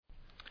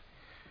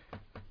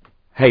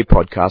Hey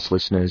podcast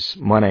listeners,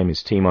 my name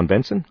is Timon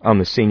Benson. I'm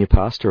the senior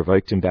pastor of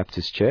Oakton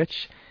Baptist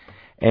Church,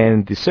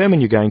 and the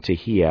sermon you're going to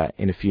hear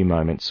in a few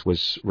moments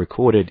was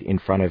recorded in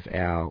front of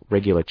our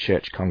regular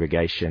church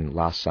congregation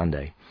last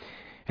Sunday.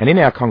 And in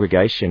our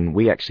congregation,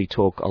 we actually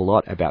talk a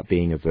lot about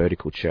being a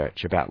vertical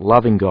church, about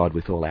loving God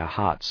with all our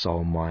heart,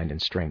 soul, mind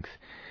and strength.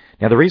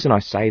 Now the reason I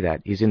say that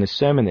is in the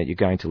sermon that you're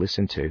going to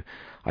listen to,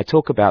 I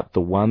talk about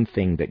the one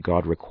thing that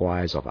God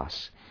requires of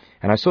us.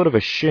 And I sort of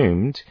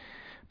assumed,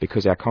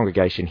 because our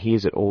congregation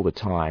hears it all the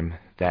time,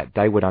 that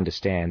they would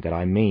understand that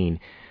I mean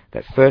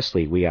that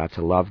firstly we are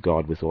to love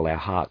God with all our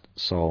heart,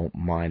 soul,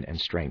 mind and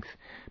strength.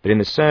 But in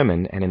the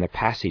sermon and in the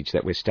passage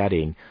that we're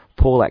studying,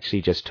 Paul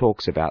actually just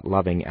talks about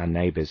loving our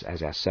neighbours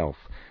as ourselves,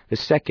 the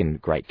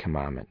second great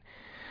commandment.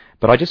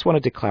 But I just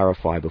wanted to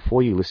clarify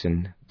before you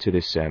listen to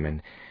this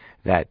sermon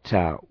that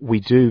we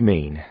do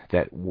mean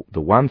that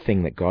the one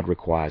thing that God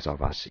requires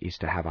of us is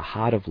to have a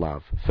heart of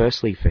love,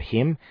 firstly for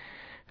Him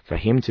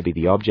to be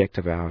the object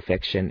of our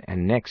affection,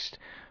 and next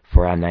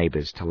for our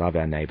neighbours, to love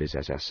our neighbours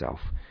as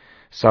ourselves.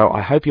 So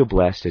I hope you're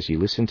blessed as you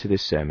listen to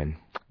this sermon.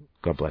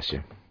 God bless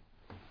you.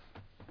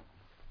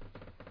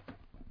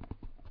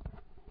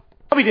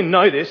 Probably didn't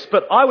know this,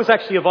 but I was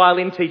actually a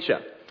violin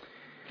teacher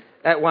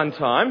at one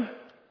time,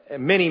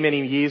 many,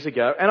 many years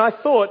ago, and I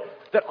thought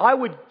that I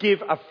would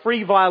give a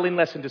free violin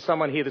lesson to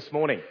someone here this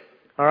morning.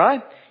 All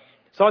right?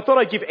 So I thought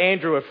I'd give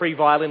Andrew a free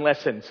violin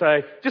lesson.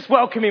 So just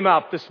welcome him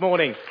up this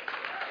morning.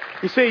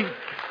 You see,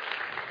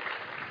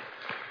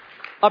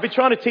 I've been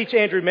trying to teach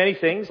Andrew many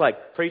things,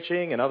 like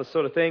preaching and other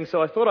sort of things,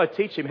 so I thought I'd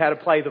teach him how to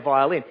play the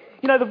violin.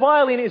 You know, the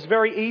violin is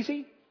very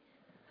easy.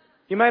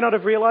 You may not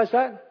have realised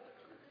that.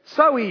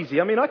 So easy.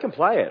 I mean, I can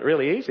play it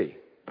really easy.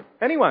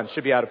 Anyone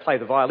should be able to play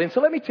the violin. So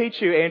let me teach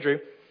you, Andrew,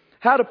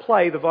 how to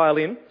play the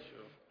violin.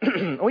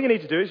 Sure. All you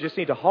need to do is you just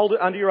need to hold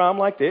it under your arm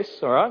like this,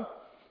 all right?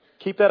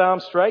 Keep that arm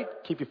straight.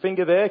 Keep your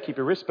finger there. Keep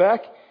your wrist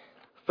back.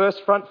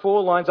 First front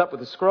four lines up with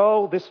the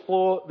scroll. This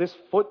foot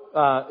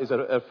is at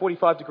a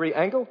 45-degree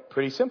angle.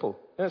 Pretty simple.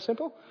 Isn't it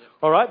simple? Yep.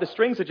 All right. The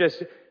strings are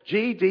just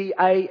G, D,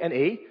 A, and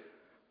E.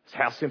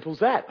 How simple is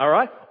that? All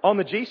right. On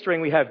the G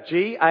string, we have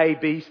G, A,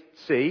 B,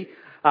 C.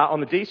 On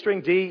the D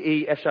string, D,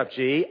 E, F sharp,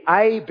 G,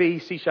 A, B,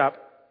 C sharp,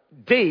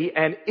 D,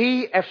 and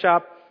E, F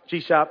sharp,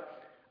 G sharp,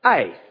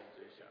 A.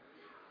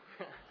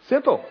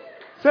 Simple.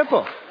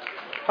 Simple.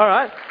 All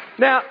right.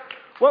 Now,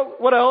 well,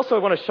 what I also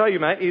want to show you,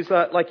 mate, is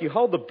like you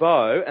hold the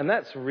bow, and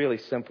that's really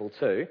simple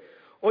too.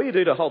 All you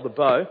do to hold the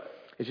bow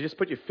is you just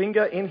put your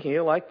finger in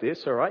here like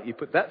this, all right? You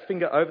put that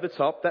finger over the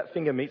top, that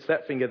finger meets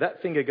that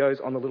finger goes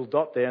on the little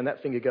dot there, and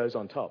that finger goes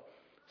on top.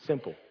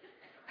 Simple.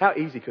 How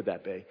easy could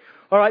that be?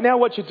 All right, now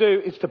what you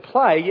do is to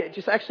play, you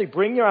just actually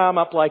bring your arm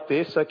up like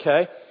this,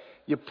 okay?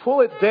 You pull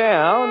it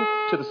down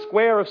to the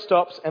square of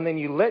stops, and then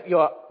you let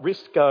your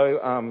wrist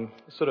go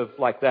sort of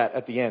like that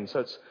at the end. So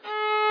it's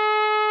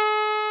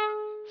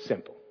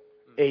simple.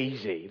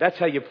 Easy. That's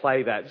how you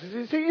play that.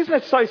 See, isn't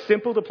it so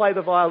simple to play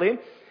the violin?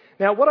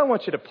 Now, what I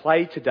want you to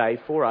play today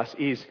for us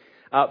is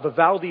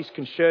Vivaldi's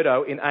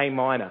Concerto in A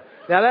minor.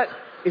 Now, that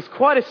is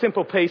quite a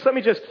simple piece. Let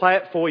me just play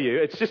it for you.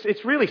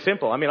 It's really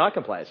simple. I mean, I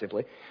can play it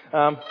simply.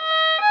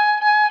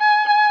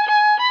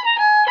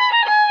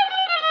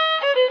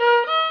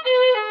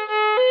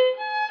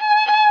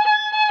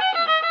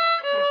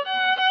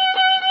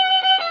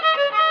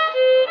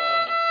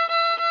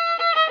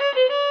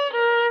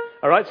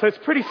 All right, so it's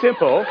pretty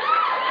simple.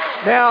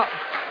 Now,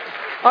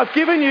 I've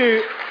given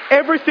you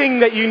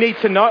everything that you need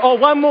to know. Oh,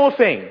 one more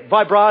thing,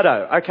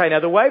 vibrato. Okay, now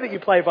the way that you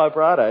play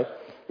vibrato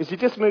is you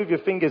just move your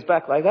fingers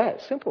back like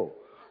that. Simple.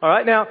 All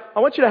right, now I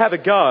want you to have a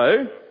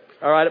go,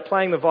 all right, at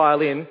playing the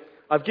violin.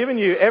 I've given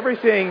you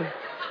everything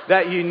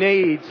that you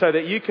need so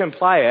that you can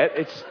play it.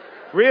 It's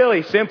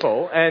really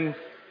simple. And,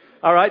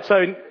 all right, so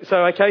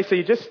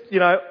you just,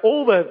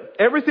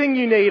 everything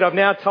you need I've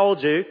now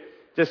told you,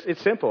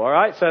 it's simple, all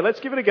right? So let's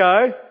give it a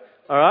go.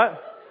 All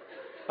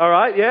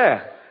right,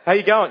 yeah. How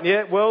you going?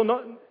 Yeah, well,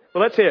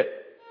 let's hear it.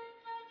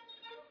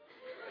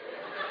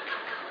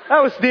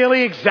 That was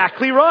nearly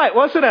exactly right,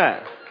 wasn't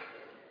it?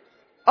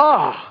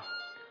 Oh,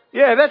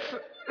 yeah,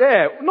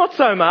 not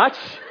so much,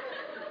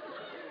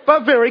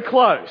 but very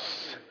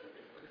close.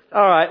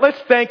 All right, let's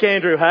thank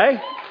Andrew, hey?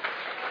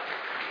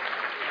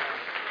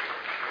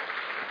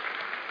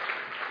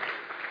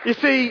 You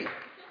see,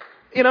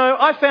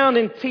 I found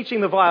in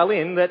teaching the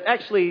violin that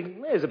actually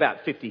there's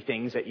about 50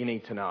 things that you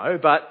need to know,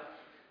 but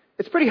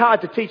it's pretty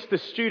hard to teach the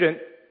student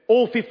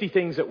all 50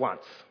 things at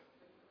once.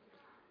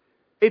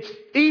 It's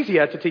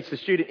easier to teach the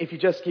student if you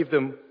just give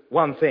them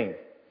one thing.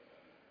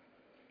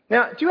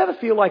 Now, do you ever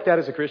feel like that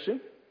as a Christian?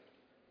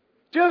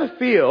 Do you ever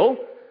feel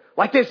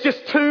like there's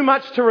just too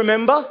much to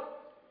remember?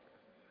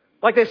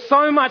 Like there's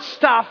so much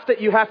stuff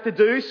that you have to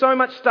do, so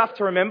much stuff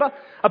to remember?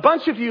 A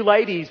bunch of you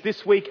ladies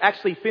this week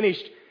actually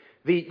finished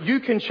the You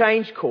Can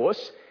Change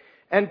course,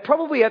 and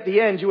probably at the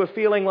end you were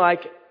feeling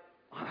like,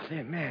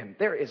 oh man,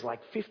 there is like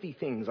 50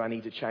 things I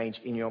need to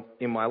change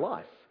in my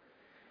life.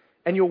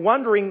 And you're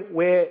wondering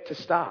where to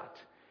start.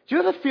 Do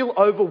you ever feel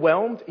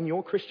overwhelmed in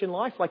your Christian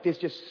life? Like there's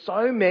just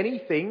so many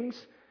things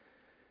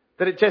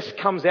That it just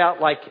comes out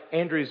like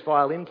Andrew's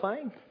violin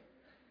playing?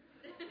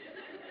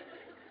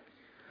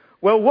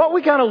 Well, what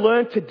we're going to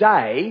learn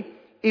today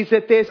is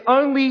that there's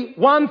only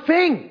one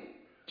thing.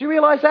 Do you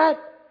realize that?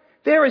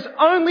 There is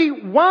only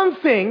one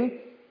thing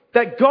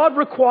that God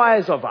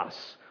requires of us.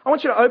 I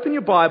want you to open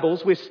your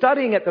Bibles. We're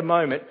studying at the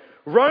moment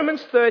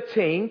Romans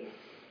 13,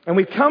 and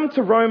we've come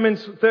to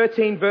Romans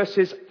 13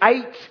 verses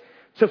 8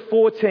 to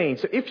 14.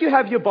 So if you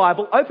have your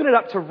Bible, open it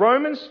up to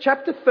Romans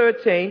chapter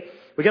 13.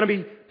 We're going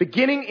to be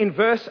beginning in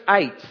verse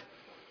 8.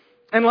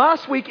 And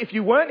last week, if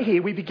you weren't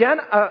here, we began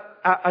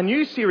a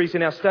new series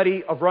in our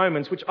study of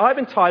Romans, which I've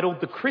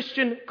entitled The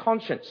Christian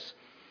Conscience.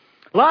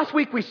 Last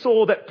week we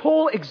saw that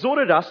Paul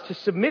exhorted us to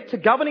submit to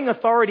governing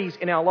authorities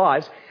in our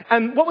lives.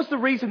 And what was the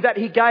reason that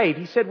he gave?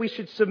 He said we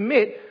should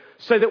submit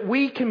so that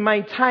we can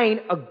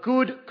maintain a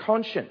good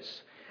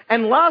conscience.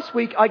 And last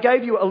week I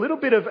gave you a little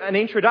bit of an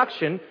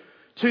introduction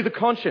to the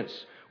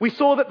conscience. We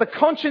saw that the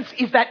conscience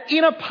is that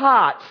inner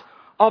part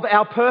of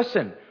our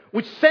person,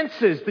 which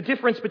senses the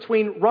difference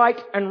between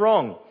right and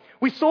wrong.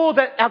 We saw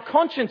that our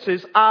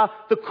consciences are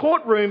the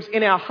courtrooms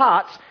in our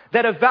hearts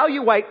that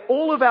evaluate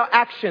all of our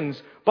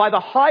actions by the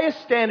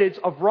highest standards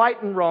of right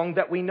and wrong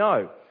that we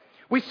know.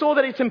 We saw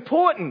that it's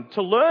important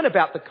to learn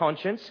about the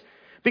conscience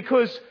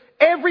because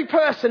every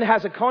person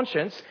has a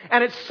conscience,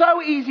 and it's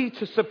so easy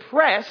to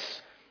suppress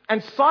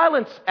and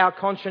silence our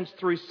conscience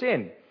through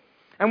sin.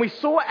 And we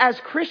saw as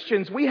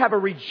Christians we have a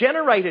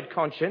regenerated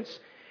conscience,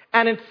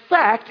 and in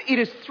fact it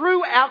is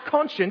through our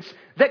conscience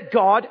that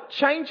God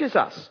changes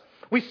us.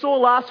 We saw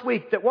last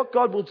week that what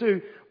God will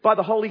do by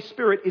the Holy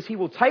Spirit is He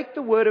will take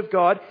the Word of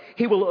God,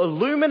 He will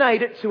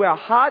illuminate it to our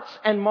hearts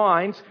and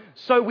minds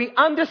so we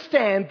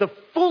understand the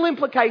full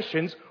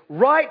implications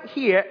right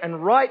here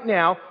and right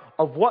now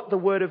of what the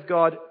Word of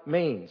God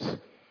means.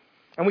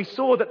 And we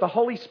saw that the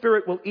Holy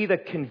Spirit will either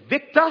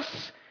convict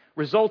us,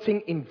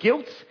 resulting in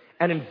guilt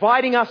and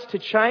inviting us to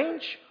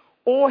change,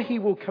 or He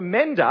will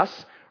commend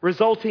us,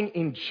 resulting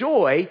in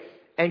joy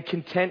and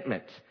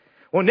contentment.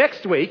 Well,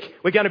 next week,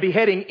 we're going to be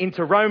heading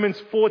into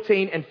Romans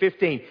 14 and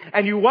 15.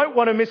 And you won't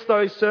want to miss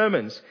those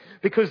sermons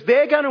because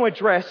they're going to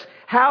address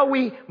how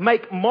we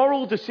make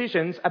moral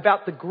decisions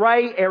about the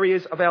grey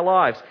areas of our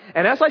lives.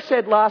 And as I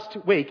said last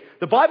week,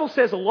 the Bible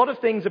says a lot of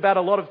things about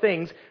a lot of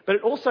things, but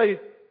it also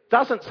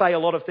doesn't say a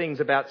lot of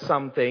things about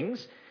some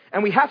things.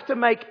 And we have to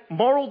make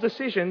moral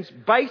decisions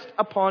based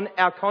upon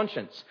our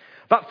conscience.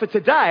 But for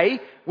today,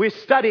 we're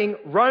studying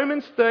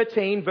Romans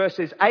 13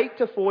 verses 8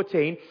 to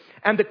 14.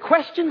 And the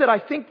question that I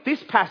think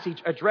this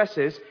passage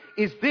addresses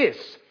is this: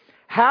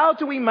 how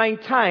do we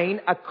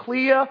maintain a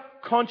clear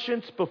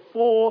conscience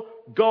before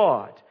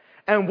God?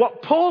 And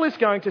what Paul is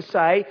going to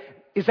say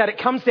is that it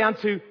comes down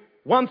to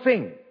one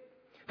thing.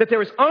 That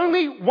there is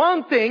only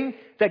one thing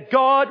that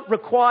God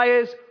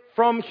requires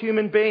from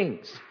human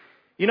beings.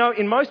 You know,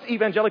 in most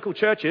evangelical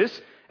churches,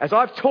 as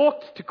I've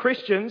talked to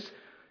Christians,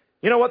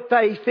 you know what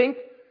they think?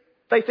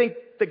 They think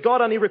that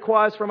God only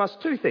requires from us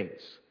two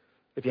things.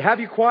 If you have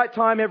your quiet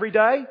time every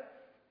day,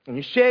 and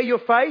you share your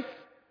faith,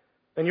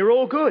 then you're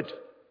all good.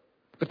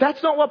 But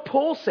that's not what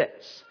Paul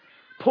says.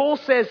 Paul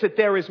says that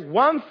there is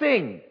one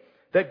thing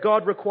that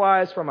God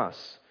requires from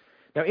us.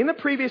 Now, in the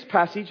previous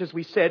passage, as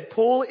we said,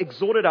 Paul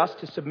exhorted us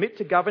to submit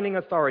to governing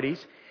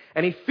authorities,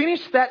 and he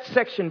finished that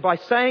section by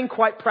saying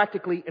quite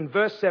practically in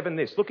verse 7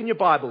 this. Look in your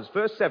Bibles,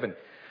 verse 7.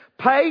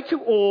 Pay to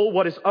all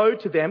what is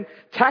owed to them,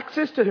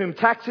 taxes to whom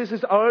taxes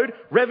is owed,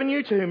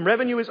 revenue to whom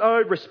revenue is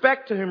owed,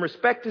 respect to whom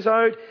respect is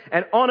owed,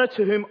 and honour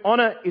to whom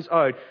honour is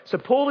owed. So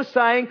Paul is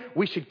saying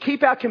we should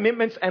keep our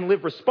commitments and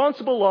live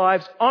responsible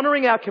lives,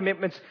 honouring our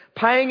commitments,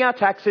 paying our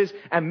taxes,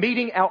 and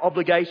meeting our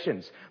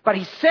obligations. But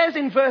he says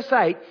in verse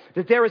 8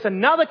 that there is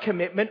another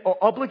commitment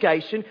or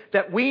obligation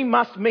that we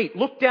must meet.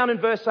 Look down in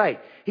verse 8.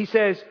 He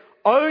says,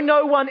 owe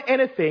no one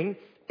anything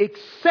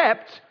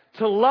except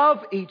to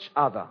love each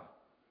other.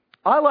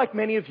 I, like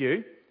many of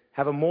you,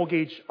 have a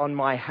mortgage on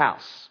my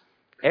house.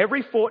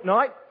 Every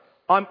fortnight,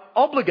 I'm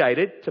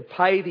obligated to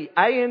pay the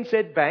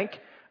ANZ Bank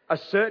a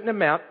certain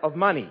amount of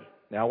money.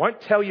 Now, I won't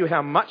tell you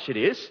how much it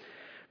is,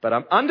 but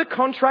I'm under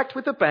contract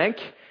with the bank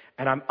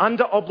and I'm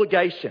under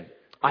obligation.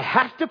 I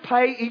have to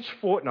pay each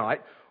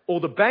fortnight or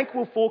the bank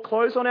will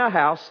foreclose on our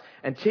house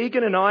and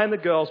Tegan and I and the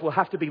girls will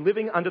have to be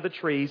living under the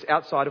trees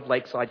outside of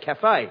Lakeside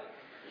Cafe.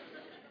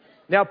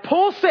 Now,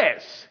 Paul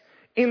says,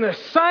 in the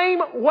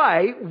same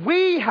way,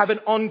 we have an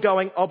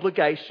ongoing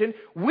obligation.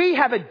 We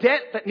have a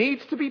debt that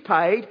needs to be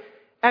paid,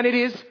 and it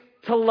is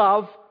to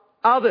love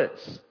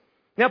others.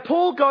 Now,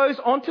 Paul goes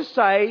on to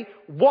say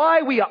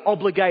why we are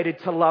obligated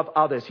to love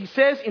others. He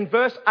says in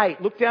verse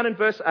 8, look down in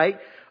verse 8,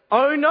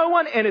 owe no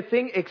one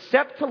anything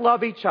except to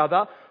love each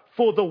other,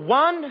 for the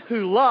one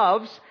who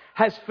loves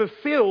has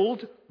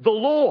fulfilled the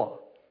law.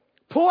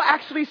 Paul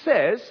actually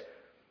says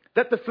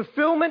that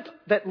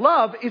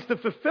love is the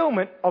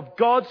fulfillment of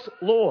God's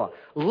law.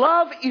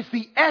 Love is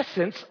the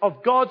essence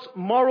of God's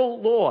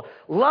moral law.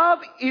 Love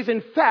is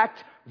in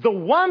fact the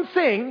one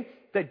thing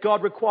that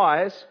God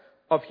requires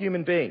of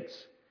human beings.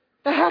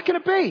 Now, how can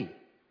it be?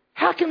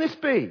 How can this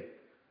be?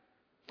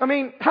 I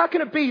mean, how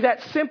can it be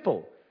that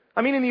simple?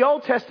 I mean, in the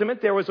Old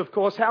Testament, there was, of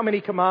course, how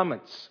many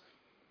commandments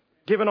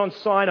given on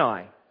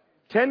Sinai?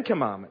 10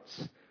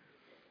 commandments.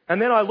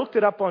 And then I looked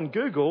it up on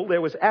Google.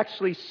 There was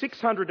actually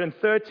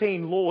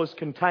 613 laws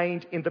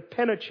contained in the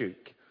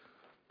Pentateuch,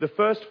 the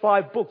first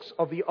 5 books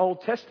of the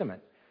Old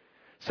Testament.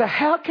 So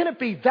how can it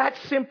be that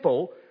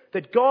simple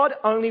that God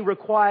only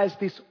requires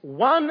this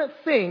one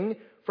thing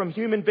from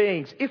human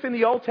beings, if in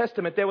the Old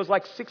Testament there was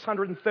like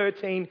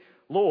 613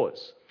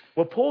 laws?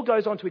 Well, Paul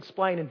goes on to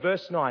explain in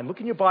verse 9. Look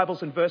in your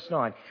Bibles in verse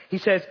 9. He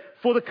says,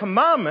 for the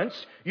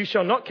commandments, you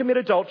shall not commit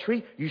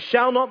adultery, you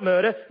shall not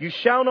murder, you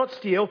shall not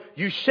steal,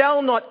 you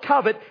shall not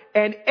covet,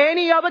 and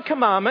any other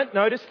commandment,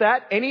 notice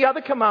that, any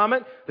other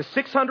commandment, the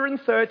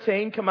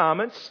 613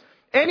 commandments,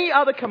 any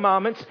other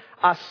commandments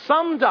are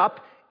summed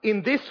up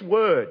in this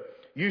word: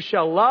 you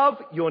shall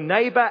love your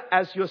neighbor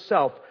as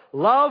yourself.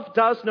 Love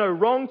does no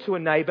wrong to a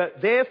neighbor,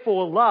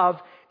 therefore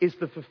love is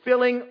the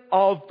fulfilling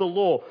of the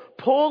law.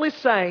 Paul is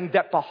saying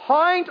that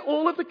behind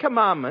all of the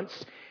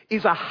commandments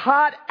is a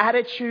heart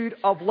attitude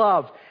of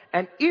love.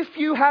 And if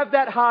you have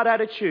that heart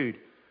attitude,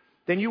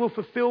 then you will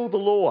fulfill the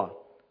law,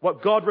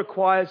 what God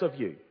requires of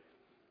you.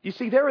 You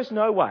see, there is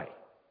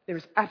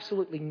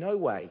absolutely no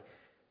way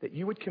that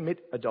you would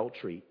commit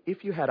adultery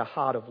if you had a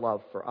heart of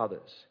love for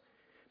others.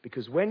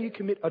 Because when you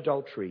commit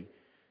adultery,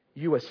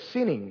 you are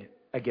sinning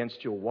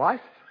against your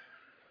wife.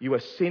 You are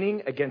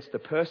sinning against the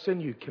person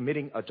you're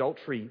committing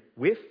adultery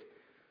with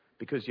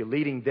because you're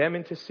leading them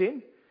into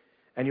sin.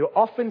 And you're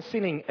often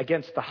sinning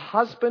against the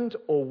husband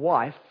or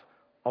wife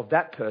of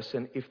that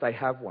person if they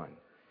have one.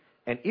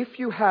 And if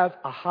you have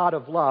a heart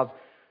of love,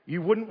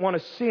 you wouldn't want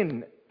to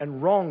sin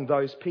and wrong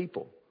those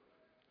people.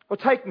 Or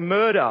take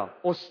murder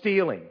or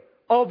stealing.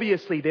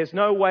 Obviously, there's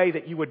no way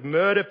that you would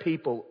murder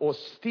people or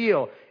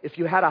steal if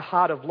you had a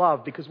heart of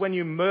love, because when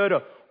you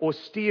murder or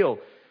steal,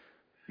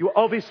 you're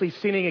obviously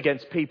sinning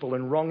against people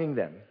and wronging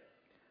them.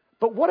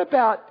 But what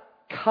about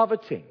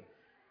coveting?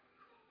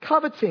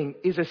 Coveting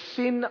is a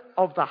sin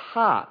of the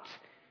heart.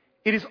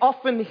 It is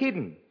often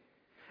hidden.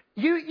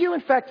 You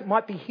in fact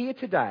might be here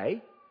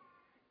today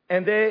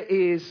and there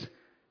is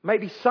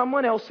maybe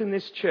someone else in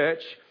this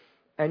church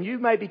and you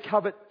maybe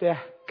covet their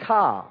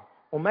car,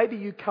 or maybe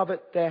you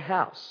covet their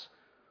house,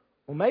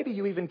 or maybe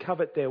you even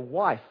covet their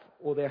wife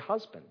or their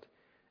husband,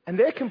 and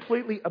they're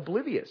completely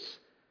oblivious.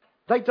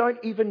 They don't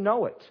even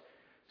know it.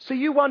 So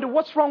you wonder,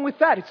 what's wrong with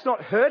that? It's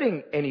not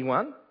hurting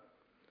anyone.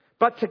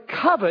 But to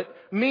covet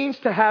means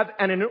to have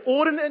an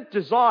inordinate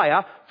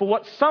desire for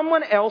what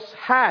someone else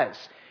has.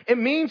 It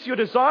means you're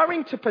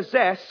desiring to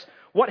possess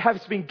what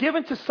has been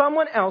given to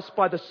someone else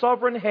by the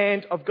sovereign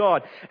hand of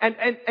God.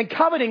 And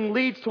coveting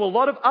leads to a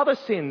lot of other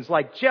sins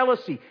like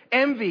jealousy,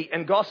 envy,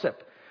 and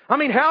gossip. I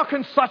mean, how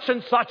can such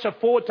and such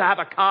afford to have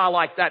a car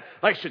like that?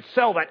 They should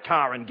sell that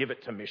car and give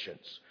it to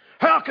missions.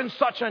 How can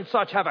such and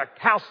such have a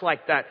house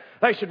like that?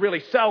 They should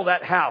really sell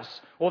that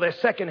house or their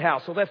second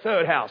house or their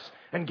third house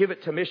and give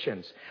it to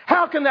missions.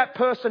 How can that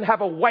person have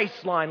a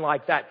waistline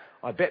like that?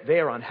 I bet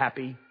they're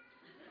unhappy.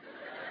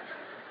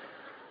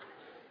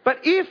 But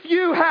if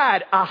you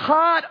had a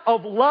heart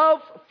of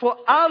love for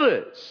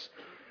others,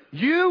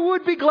 you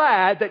would be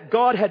glad that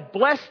God had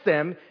blessed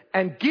them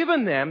and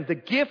given them the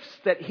gifts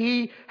that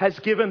He has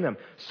given them.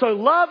 So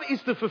love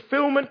is the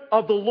fulfillment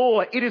of the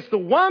law. It is the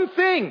one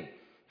thing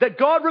that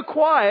God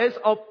requires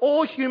of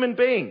all human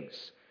beings.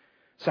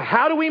 So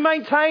how do we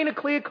maintain a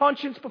clear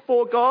conscience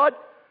before God?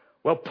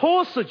 Well,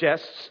 Paul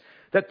suggests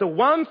that the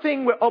one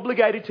thing we're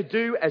obligated to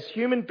do as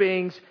human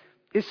beings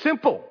is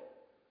simple.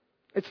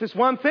 It's this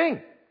one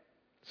thing.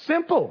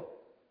 Simple.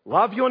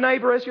 Love your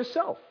neighbor as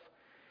yourself.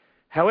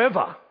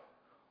 However,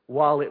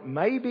 while it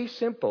may be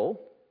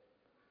simple,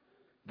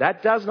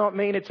 that does not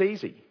mean it's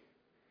easy.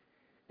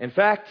 In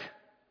fact,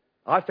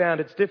 I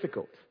found it's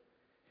difficult.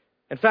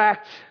 In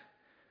fact,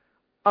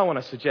 I want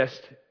to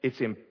suggest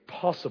it's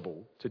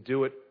impossible to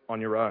do it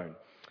on your own.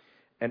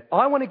 And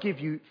I want to give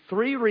you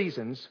 3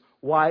 reasons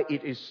why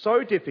it is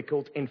so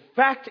difficult, in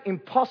fact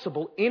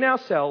impossible in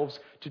ourselves,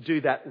 to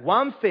do that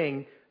one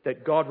thing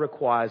that God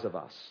requires of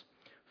us.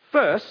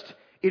 First,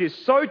 it is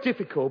so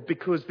difficult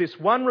because this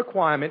one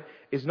requirement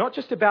is not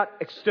just about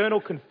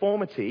external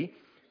conformity,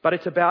 but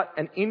it's about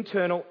an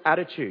internal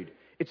attitude.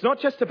 It's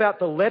not just about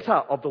the letter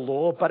of the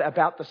law, but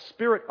about the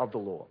spirit of the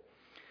law.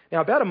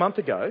 Now, about a month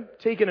ago,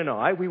 Tegan and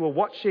I, we were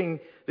watching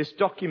this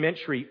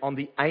documentary on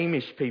the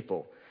Amish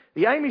people.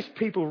 The Amish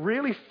people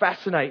really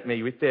fascinate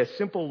me with their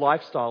simple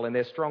lifestyle and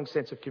their strong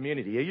sense of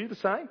community. Are you the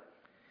same?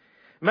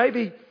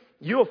 Maybe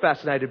you're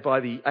fascinated by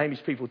the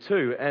Amish people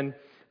too.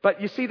 But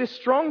you see, this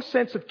strong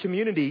sense of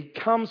community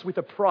comes with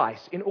a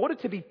price. In order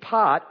to be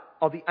part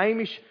of the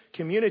Amish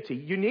community,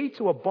 you need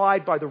to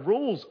abide by the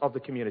rules of the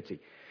community.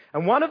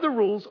 And one of the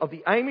rules of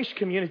the Amish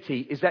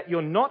community is that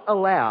you're not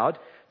allowed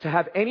to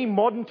have any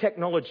modern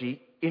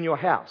technology in your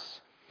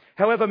house.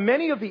 However,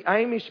 many of the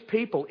Amish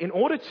people, in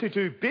order to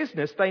do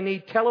business, they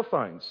need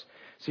telephones.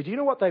 So do you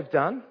know what they've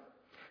done?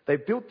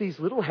 They've built these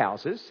little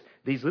houses,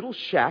 these little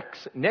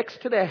shacks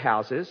next to their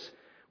houses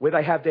where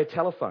they have their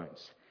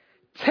telephones.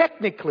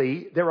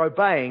 Technically, they're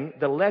obeying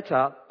the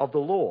letter of the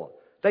law.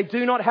 They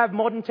do not have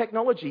modern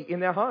technology in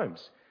their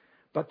homes.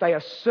 But they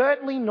are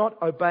certainly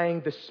not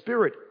obeying the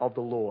spirit of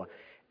the law.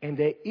 And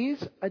there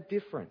is a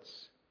difference.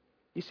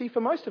 You see,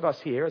 for most of us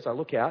here, as I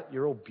look out,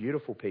 you're all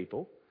beautiful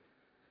people.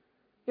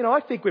 You know,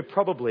 I think we're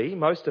probably,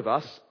 most of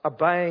us,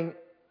 obeying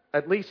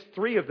at least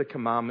 3 of the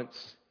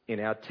commandments in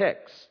our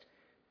text,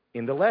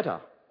 in the letter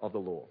of the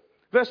law.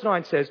 Verse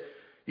 9 says,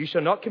 you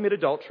shall not commit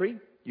adultery,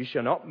 you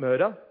shall not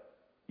murder,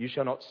 you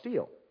shall not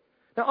steal.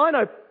 Now, I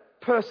know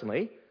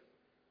personally,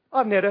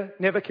 I've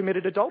never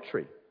committed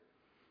adultery.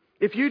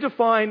 If you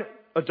define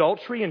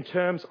adultery in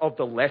terms of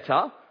the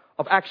letter,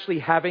 of actually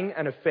having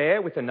an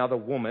affair with another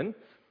woman,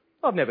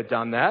 I've never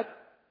done that.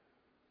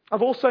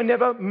 I've also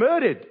never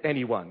murdered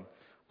anyone.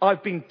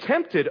 I've been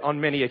tempted on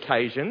many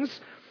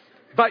occasions,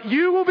 but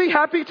you will be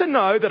happy to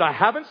know that I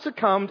haven't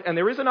succumbed and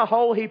there isn't a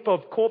whole heap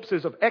of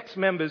corpses of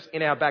ex-members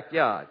in our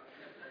backyard.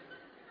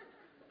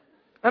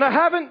 And I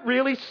haven't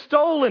really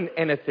stolen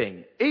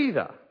anything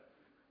either.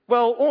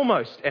 Well,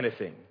 almost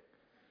anything.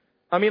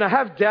 I mean, I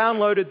have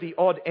downloaded the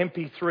odd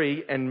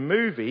MP3 and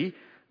movie,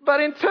 but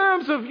in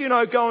terms of,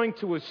 going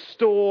to a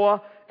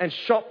store and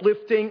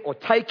shoplifting or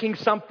taking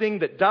something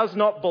that does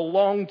not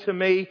belong to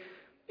me,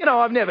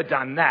 I've never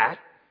done that.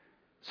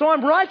 So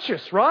I'm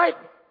righteous, right?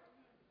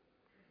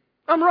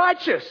 I'm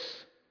righteous.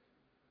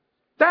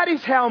 That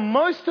is how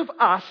most of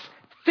us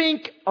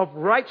think of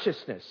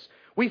righteousness.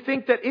 We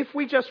think that if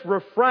we just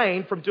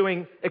refrain from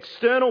doing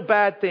external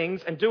bad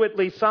things and do at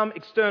least some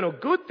external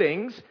good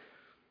things,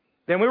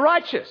 then we're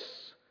righteous.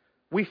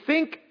 We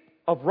think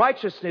of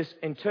righteousness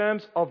in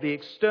terms of the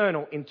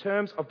external, in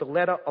terms of the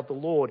letter of the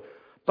Lord.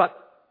 But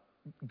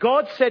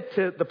God said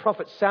to the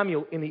prophet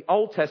Samuel in the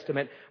Old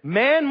Testament,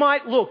 man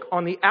might look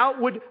on the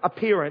outward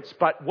appearance,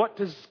 but what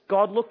does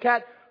God look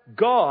at?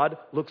 God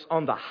looks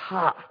on the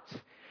heart.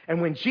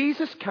 And when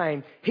Jesus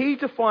came, he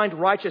defined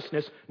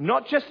righteousness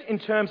not just in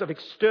terms of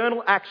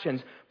external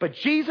actions, but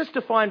Jesus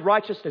defined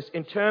righteousness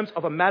in terms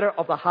of a matter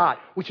of the heart,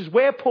 which is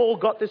where Paul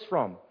got this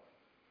from.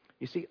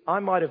 You see, I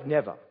might have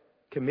never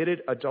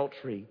committed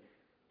adultery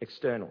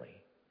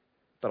externally,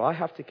 but I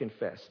have to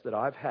confess that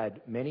I've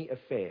had many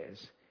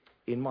affairs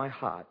in my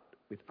heart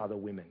with other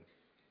women.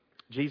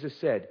 Jesus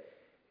said,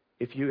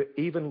 if you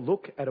even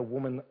look at a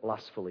woman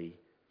lustfully,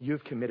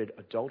 you've committed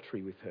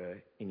adultery with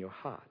her in your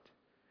heart.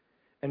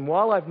 And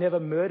while I've never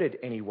murdered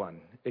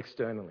anyone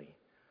externally,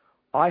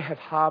 I have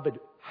harbored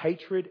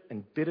hatred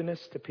and bitterness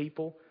to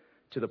people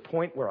to the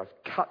point where I've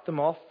cut them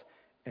off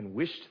and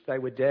wished they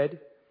were dead.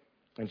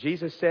 And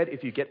Jesus said,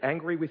 if you get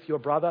angry with your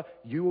brother,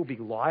 you will be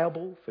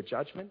liable for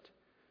judgment.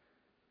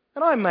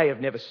 And I may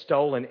have never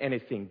stolen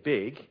anything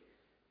big.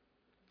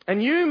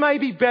 And you may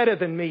be better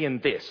than me in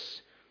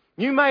this.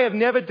 You may have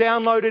never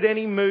downloaded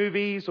any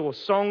movies or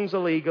songs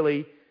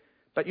illegally.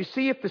 But you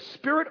see, if the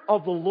spirit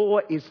of the law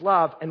is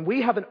love, and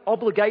we have an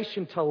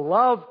obligation to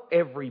love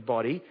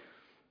everybody,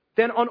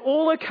 then on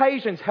all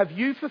occasions, have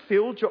you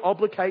fulfilled your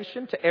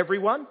obligation to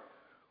everyone?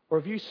 Or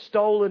have you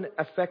stolen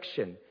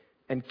affection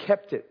and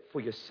kept it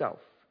for yourself?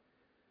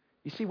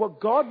 You see,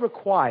 what God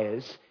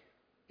requires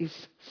is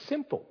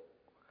simple.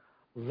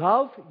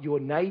 Love your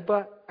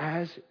neighbor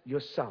as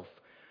yourself.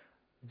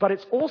 But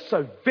it's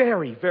also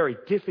very, very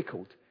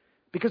difficult,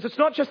 because it's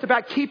not just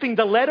about keeping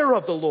the letter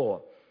of the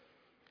law,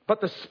 but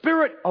the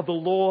spirit of the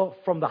law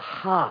from the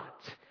heart.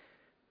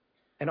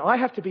 And I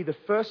have to be the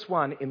first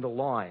one in the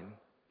line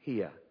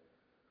here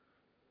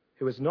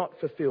who has not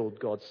fulfilled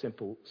God's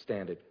simple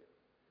standard.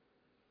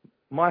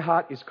 My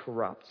heart is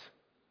corrupt,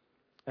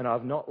 and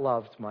I've not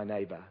loved my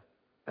neighbor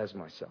as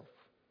myself.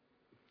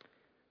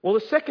 Well,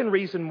 the second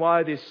reason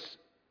why this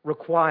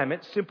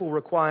simple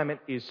requirement,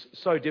 is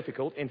so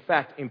difficult, in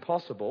fact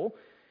impossible,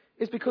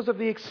 is because of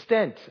the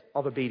extent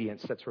of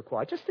obedience that's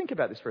required. Just think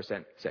about this for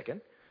a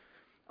second.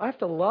 I have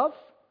to love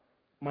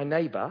my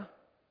neighbor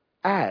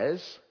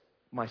as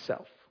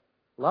myself.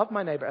 Love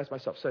my neighbor as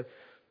myself. So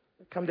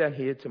come down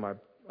here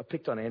I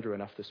picked on Andrew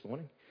enough this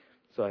morning,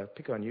 so I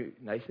pick on you,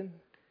 Nathan.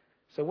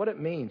 So what it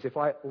means, if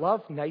I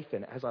love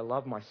Nathan as I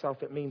love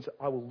myself, it means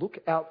I will look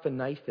out for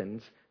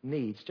Nathan's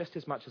needs just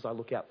as much as I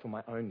look out for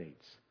my own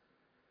needs.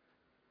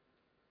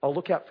 I'll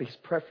look out for his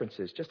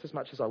preferences just as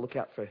much as I look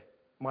out for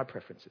my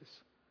preferences.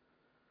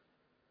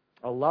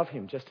 I'll love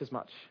him just as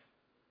much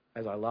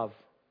as I love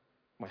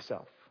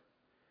myself.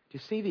 Do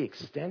you see the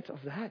extent of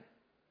that?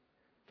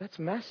 That's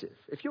massive.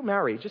 If you're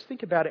married, just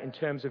think about it in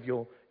terms of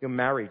your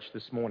marriage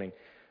this morning.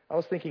 I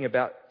was thinking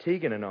about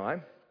Tegan and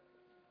I,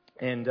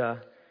 and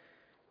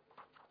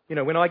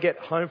when I get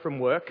home from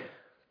work,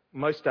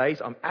 most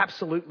days I'm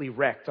absolutely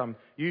wrecked. I'm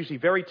usually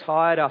very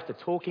tired after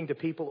talking to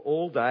people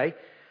all day.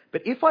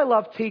 But if I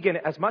love Tegan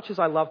as much as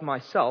I love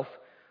myself,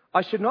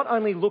 I should not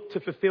only look to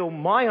fulfill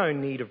my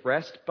own need of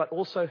rest, but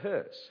also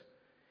hers.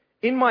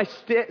 In my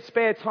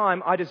spare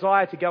time, I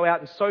desire to go out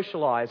and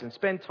socialize and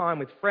spend time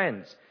with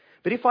friends.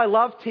 But if I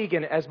love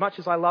Tegan as much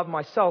as I love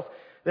myself,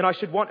 then I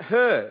should want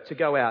her to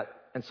go out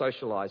and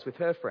socialize with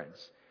her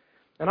friends.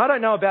 And I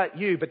don't know about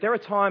you, but there are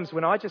times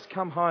when I just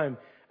come home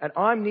and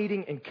I'm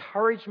needing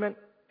encouragement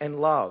and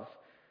love.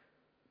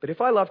 But if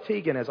I love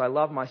Tegan as I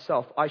love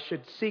myself, I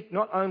should seek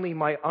not only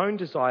my own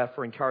desire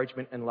for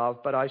encouragement and love,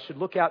 but I should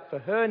look out for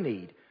her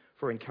need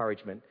for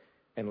encouragement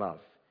and love.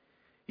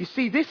 You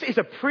see, this is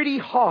a pretty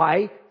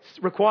high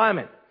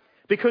requirement,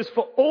 because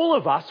for all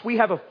of us, we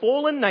have a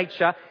fallen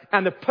nature,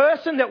 and the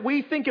person that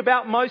we think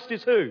about most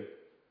is who?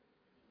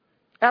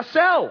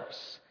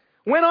 Ourselves.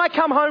 When I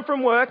come home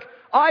from work,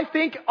 I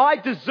think I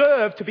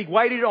deserve to be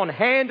waited on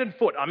hand and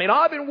foot. I mean,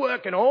 I've been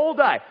working all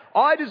day.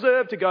 I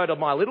deserve to go to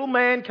my little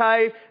man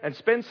cave and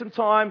spend some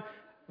time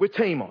with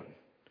Timon.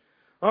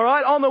 All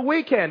right, on the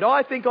weekend,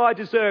 I think I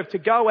deserve to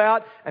go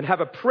out and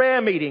have a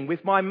prayer meeting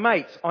with my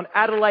mates on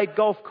Adelaide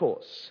Golf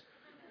Course.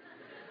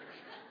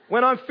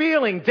 When I'm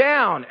feeling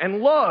down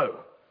and low,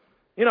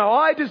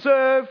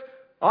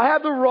 I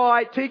have the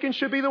right, Tegan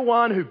should be the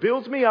one who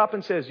builds me up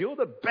and says, "You're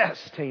the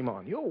best,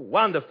 Timon. You're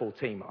wonderful,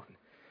 Timon."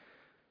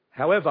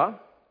 However,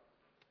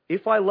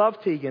 if I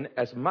love Tegan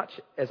as much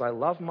as I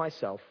love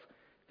myself,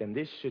 then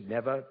this should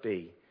never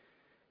be.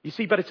 You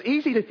see, but it's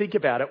easy to think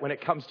about it when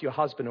it comes to your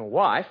husband or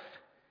wife.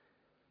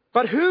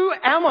 But who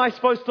am I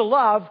supposed to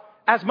love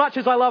as much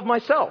as I love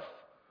myself?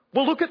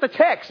 Well, look at the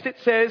text. It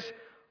says,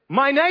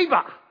 my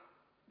neighbor.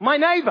 My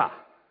neighbor.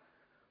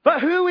 But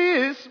who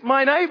is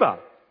my neighbor?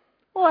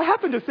 Well, I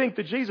happen to think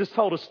that Jesus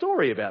told a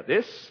story about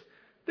this,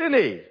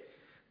 didn't he?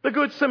 The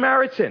Good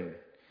Samaritan.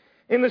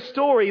 In the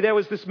story, there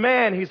was this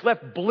man who's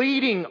left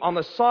bleeding on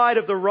the side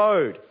of the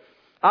road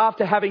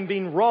after having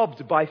been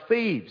robbed by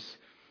thieves.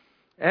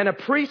 And a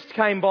priest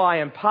came by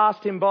and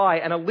passed him by,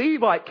 and a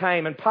Levite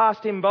came and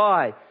passed him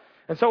by.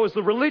 And so it was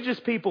the religious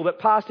people that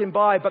passed him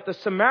by, but the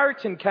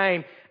Samaritan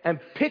came and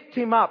picked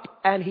him up,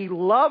 and he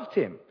loved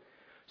him.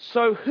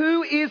 So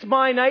who is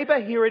my neighbor?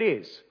 Here it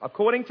is.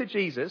 According to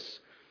Jesus,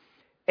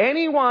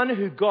 anyone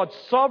who God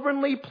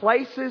sovereignly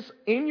places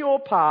in your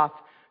path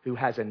who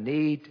has a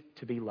need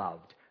to be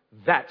loved.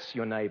 That's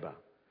your neighbor.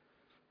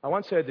 I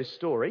once heard this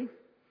story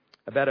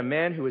about a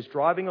man who was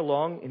driving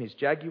along in his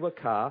Jaguar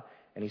car,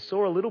 and he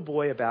saw a little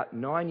boy about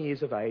 9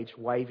 years of age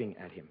waving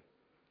at him.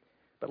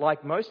 But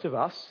like most of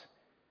us,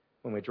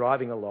 when we're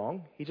driving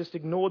along, he just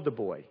ignored the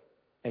boy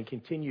and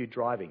continued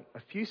driving. A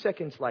few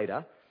seconds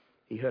later,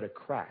 he heard a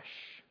crash.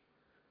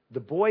 The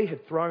boy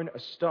had thrown a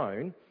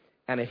stone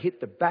and it hit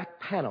the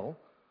back panel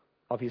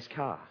of his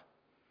car.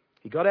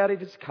 He got out of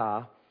his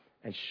car,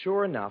 and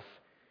sure enough,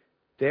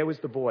 there was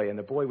the boy, and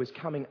the boy was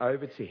coming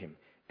over to him.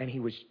 And he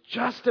was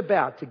just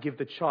about to give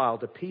the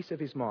child a piece of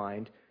his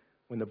mind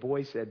when the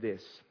boy said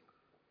this,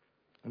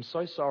 "I'm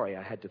so sorry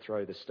I had to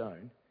throw the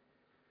stone,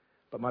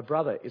 but my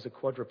brother is a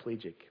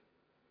quadriplegic,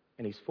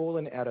 and he's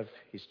fallen out of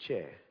his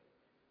chair,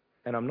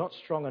 and I'm not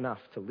strong enough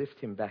to lift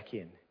him back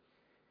in.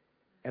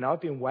 And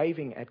I've been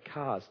waving at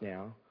cars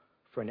now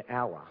for an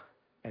hour,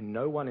 and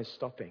no one is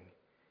stopping.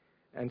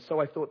 And so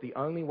I thought the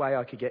only way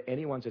I could get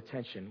anyone's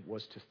attention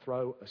was to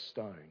throw a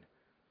stone.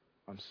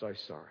 I'm so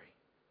sorry."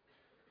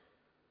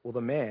 Well,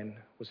 the man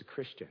was a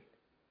Christian.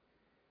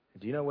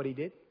 And do you know what he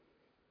did?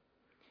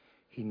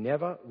 He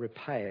never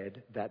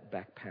repaired that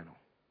back panel,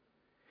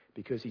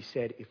 because he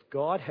said if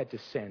God had to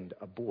send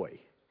a boy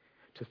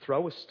to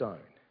throw a stone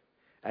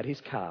at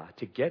his car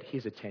to get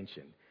his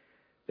attention,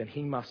 then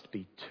he must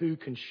be too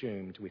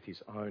consumed with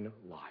his own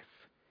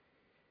life.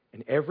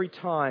 And every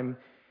time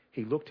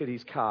he looked at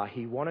his car,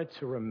 he wanted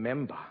to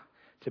remember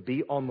to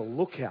be on the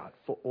lookout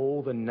for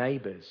all the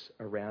neighbors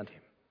around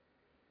him.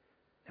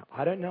 Now,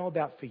 I don't know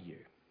about for you,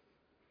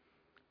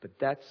 but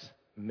that's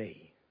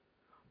me.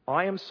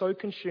 I am so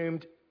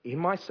consumed in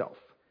myself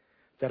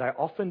that I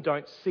often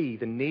don't see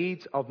the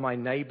needs of my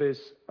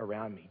neighbors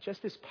around me.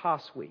 Just this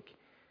past week,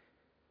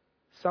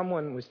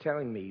 someone was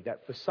telling me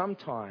that for some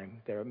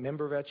time they're a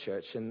member of our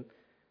church and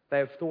they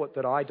have thought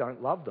that I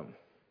don't love them,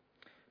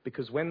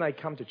 because when they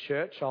come to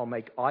church, I'll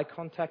make eye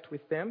contact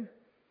with them,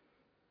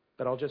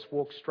 but I'll just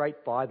walk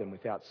straight by them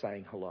without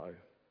saying hello.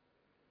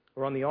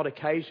 Or on the odd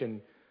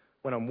occasion,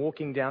 when I'm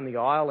walking down the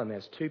aisle and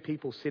there's two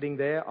people sitting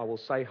there, I will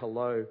say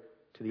hello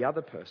to the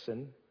other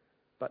person,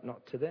 but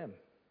not to them.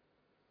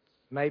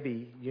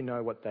 Maybe you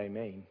know what they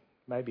mean.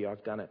 Maybe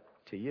I've done it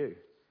to you.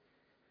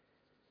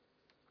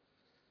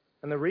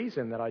 And the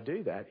reason that I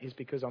do that is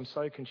because I'm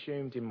so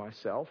consumed in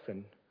myself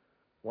and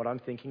what I'm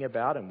thinking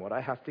about and what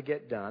I have to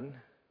get done.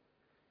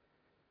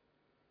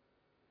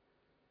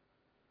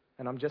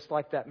 And I'm just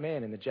like that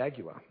man in the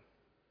Jaguar.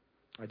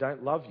 I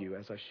don't love you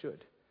as I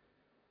should.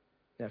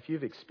 Now, if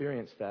you've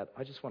experienced that,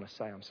 I just want to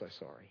say I'm so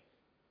sorry.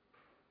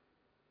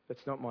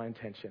 That's not my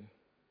intention.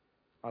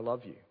 I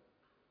love you.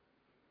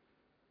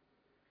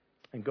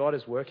 And God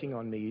is working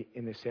on me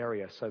in this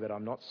area so that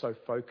I'm not so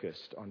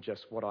focused on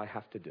just what I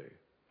have to do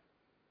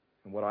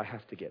and what I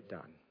have to get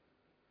done.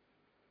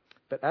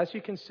 But as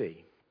you can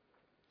see,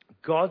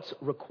 God's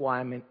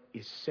requirement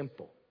is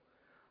simple.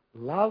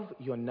 Love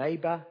your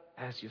neighbor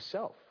as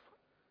yourself.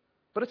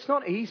 But it's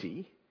not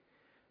easy,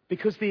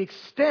 because the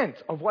extent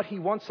of what he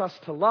wants us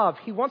to love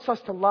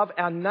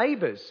our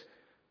neighbors,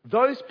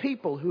 those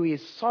people who he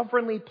has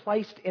sovereignly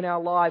placed in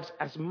our lives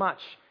as much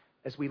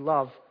as we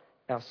love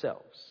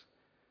ourselves.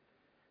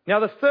 Now,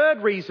 the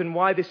third reason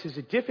why this is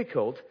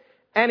difficult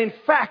and in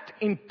fact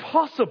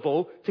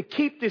impossible to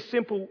keep this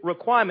simple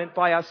requirement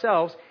by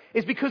ourselves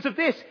is because of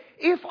this.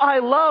 If I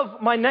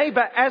love my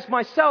neighbor as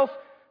myself,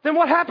 then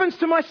what happens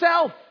to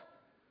myself?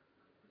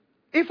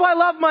 If I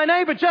love my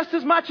neighbor just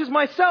as much as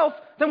myself,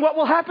 then what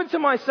will happen to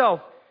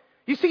myself?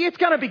 You see, it's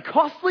going to be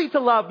costly to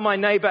love my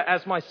neighbor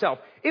as myself.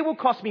 It will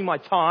cost me my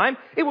time.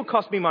 It will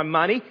cost me my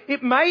money.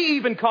 It may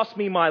even cost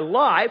me my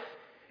life.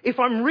 If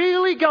I'm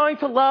really going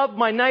to love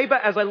my neighbor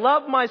as I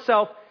love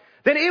myself,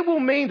 then it will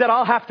mean that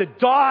I'll have to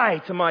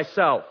die to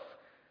myself.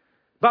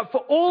 But for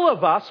all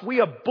of us, we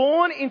are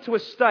born into a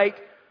state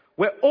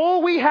where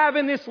all we have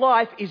in this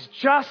life is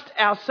just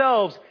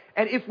ourselves.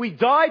 And if we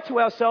die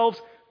to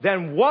ourselves,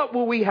 then what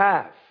will we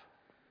have?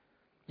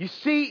 You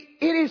see,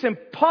 it is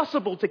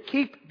impossible to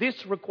keep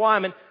this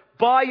requirement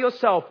by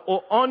yourself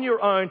or on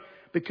your own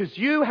because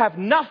you have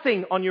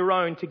nothing on your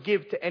own to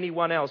give to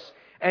anyone else.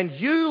 And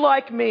you,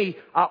 like me,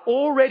 are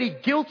already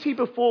guilty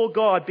before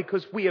God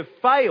because we have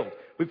failed.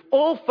 We've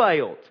all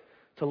failed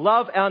to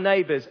love our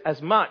neighbors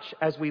as much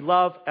as we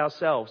love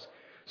ourselves.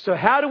 So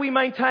how do we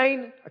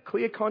maintain a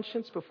clear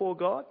conscience before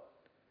God?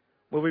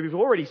 Well, we've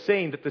already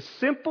seen that the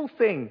simple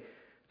thing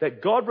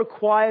that God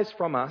requires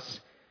from us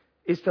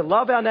is to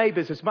love our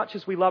neighbors as much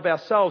as we love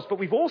ourselves. But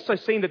we've also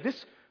seen that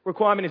this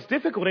requirement is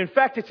difficult. In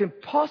fact, it's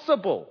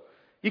impossible.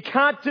 You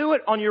can't do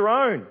it on your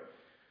own.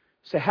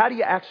 So how do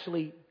you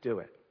actually do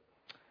it?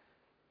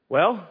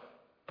 Well,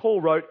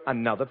 Paul wrote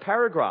another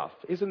paragraph.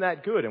 Isn't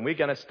that good? And we're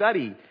going to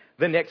study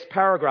the next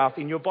paragraph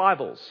in your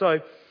Bibles. So,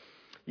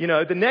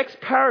 the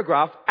next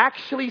paragraph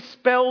actually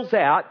spells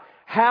out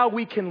how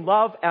we can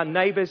love our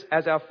neighbors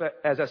as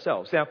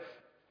ourselves. Now,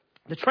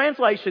 the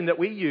translation that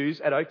we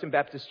use at Oakton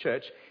Baptist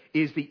Church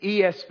is the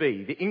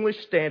ESV, the English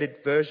Standard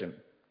Version.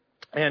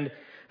 And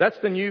that's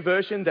the new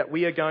version that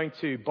we are going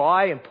to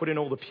buy and put in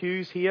all the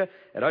pews here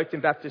at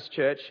Oakton Baptist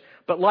Church.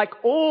 But like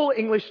all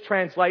English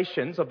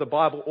translations of the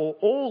Bible, or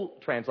all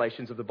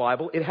translations of the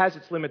Bible, it has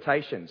its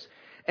limitations.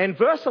 And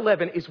verse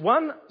 11 is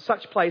one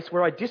such place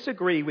where I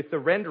disagree with the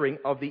rendering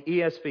of the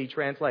ESV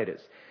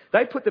translators.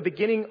 They put the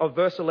beginning of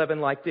verse 11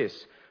 like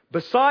this: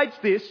 "Besides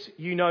this,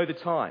 you know the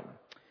time."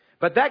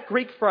 But that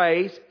Greek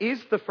phrase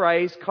is the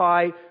phrase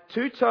kai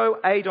tuto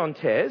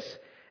eidontes.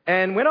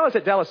 And when I was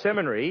at Dallas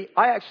Seminary,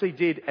 I actually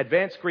did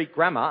advanced Greek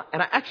grammar,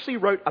 and I actually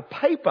wrote a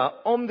paper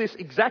on this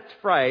exact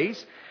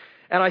phrase.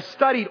 And I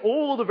studied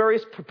all the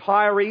various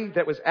papyri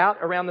that was out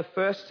around the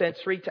first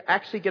century to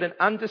actually get an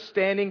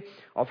understanding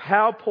of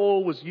how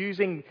Paul was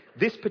using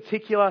this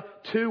particular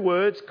two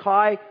words,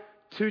 kai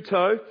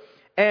tuto.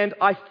 And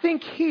I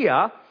think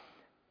here,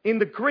 in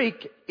the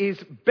Greek,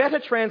 is better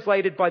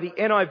translated by the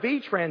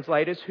NIV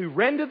translators, who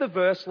render the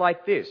verse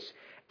like this: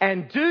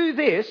 "And do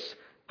this,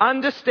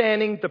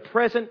 understanding the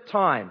present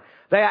time."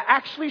 They are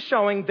actually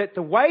showing that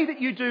the way that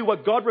you do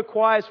what God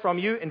requires from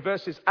you in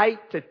verses 8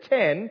 to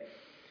 10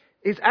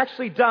 is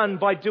actually done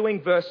by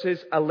doing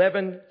verses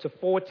 11 to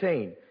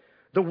 14.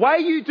 The way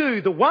you do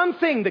the one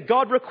thing that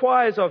God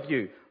requires of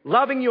you,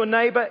 loving your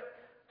neighbor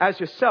as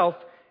yourself,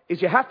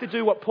 is you have to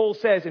do what Paul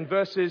says in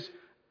verses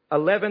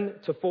 11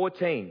 to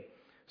 14.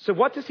 So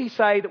what does he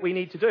say that we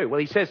need to do? Well,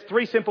 he says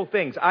 3 simple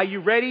things. Are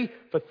you ready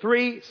for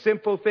 3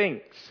 simple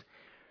things?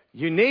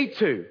 You need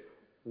to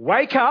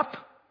wake up,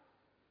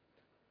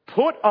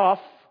 put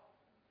off,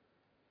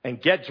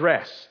 and get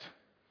dressed.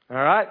 All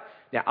right?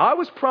 Now, I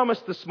was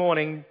promised this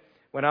morning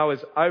when I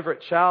was over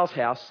at Charles'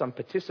 house some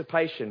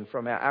participation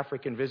from our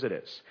African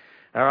visitors.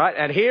 All right?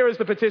 And here is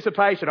the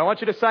participation. I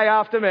want you to say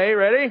after me.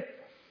 Ready?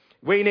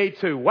 We need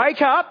to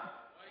wake up.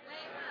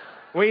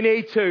 We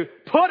need to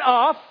put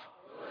off.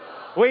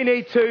 We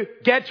need to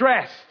get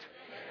dressed.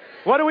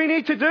 What do we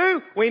need to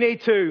do? We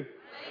need to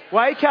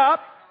wake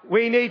up.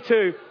 We need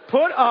to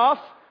put off.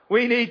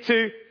 We need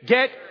to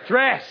get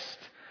dressed.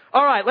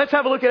 All right, let's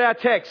have a look at our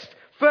text.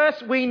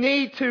 First, we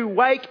need to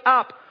wake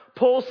up.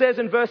 Paul says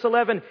in verse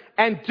 11,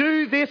 "And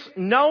do this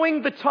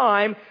knowing the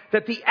time,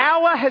 that the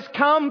hour has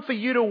come for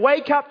you to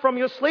wake up from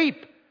your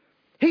sleep."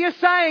 He is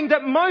saying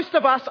that most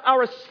of us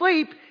are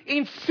asleep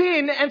in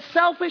sin and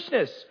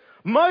selfishness.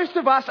 Most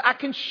of us are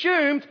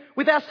consumed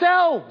with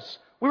ourselves.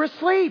 We're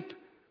asleep.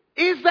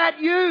 Is that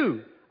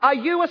you? Are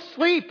you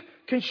asleep,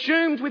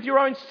 consumed with your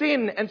own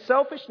sin and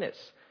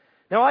selfishness?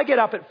 Now, I get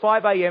up at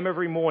 5 a.m.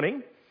 every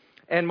morning,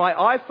 and my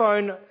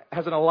iPhone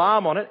has an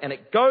alarm on it, and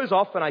it goes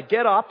off, and I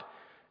get up,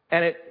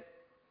 and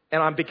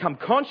I become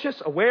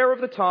conscious, aware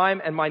of the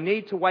time and my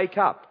need to wake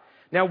up.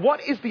 Now,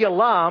 what is the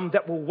alarm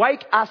that will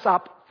wake us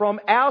up from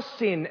our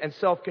sin and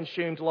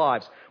self-consumed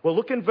lives? Well,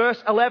 look in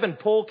verse 11.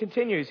 Paul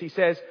continues. He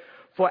says,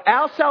 "For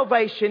our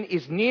salvation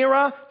is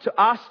nearer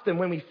to us than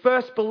when we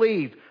first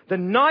believed. The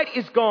night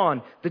is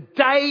gone. The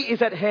day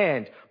is at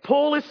hand."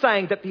 Paul is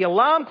saying that the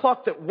alarm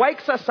clock that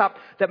wakes us up,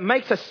 that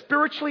makes us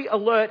spiritually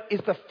alert,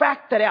 is the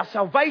fact that our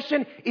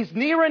salvation is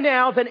nearer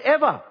now than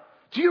ever.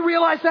 Do you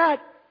realize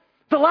that?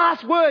 The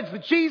last words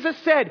that Jesus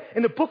said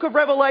in the book of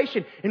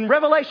Revelation, in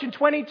Revelation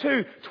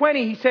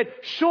 22:20, he said,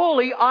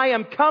 "Surely I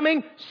am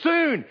coming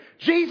soon."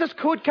 Jesus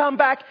could come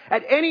back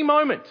at any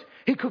moment.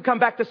 He could come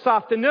back this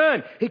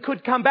afternoon. He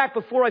could come back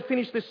before I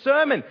finish this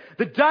sermon.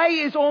 The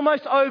day is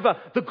almost over.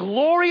 The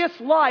glorious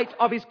light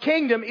of His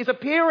kingdom is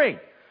appearing.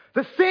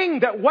 The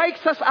thing that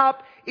wakes us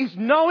up is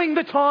knowing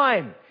the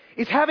time,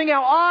 is having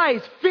our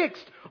eyes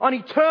fixed on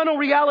eternal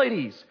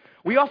realities.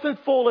 We often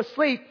fall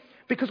asleep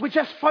because we're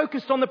just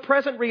focused on the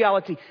present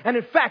reality. And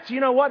in fact, you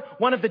know what?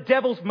 One of the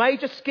devil's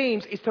major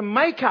schemes is to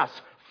make us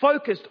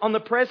focused on the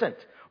present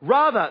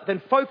rather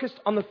than focused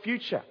on the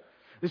future.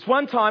 This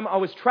one time I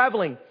was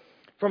traveling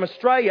from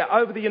Australia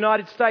over the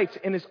United States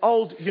in this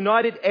old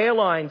United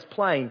Airlines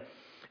plane.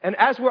 And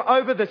as we're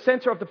over the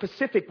center of the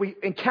Pacific, we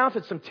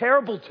encountered some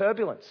terrible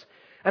turbulence.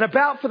 And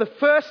about for the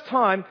first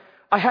time,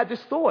 I had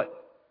this thought,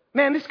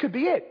 man, this could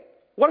be it.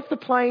 What if the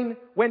plane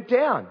went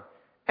down?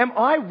 Am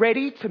I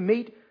ready to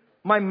meet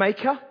my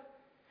Maker?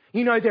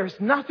 You know, there is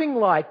nothing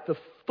like the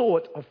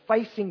thought of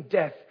facing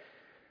death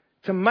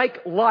to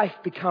make life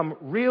become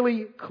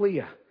really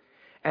clear.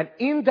 And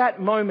in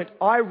that moment,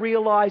 I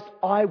realized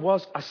I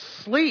was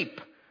asleep.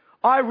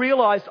 I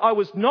realized I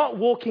was not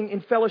walking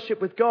in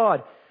fellowship with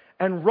God.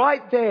 And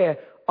right there,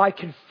 I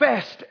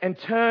confessed and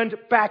turned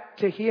back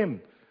to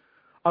Him.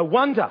 I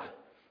wonder,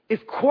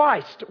 if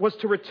Christ was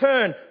to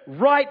return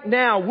right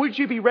now, would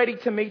you be ready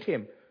to meet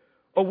Him?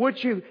 Or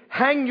would you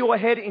hang your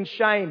head in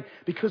shame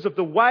because of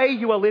the way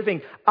you are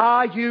living?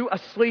 Are you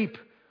asleep?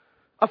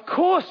 Of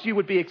course you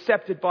would be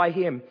accepted by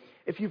Him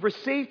if you've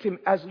received Him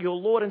as your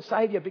Lord and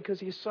Savior because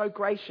He is so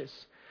gracious.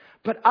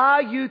 But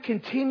are you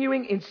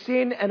continuing in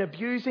sin and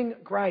abusing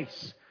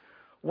grace?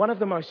 One of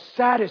the most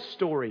saddest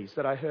stories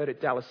that I heard at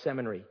Dallas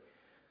Seminary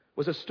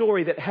was a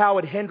story that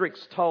Howard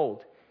Hendricks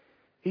told.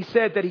 He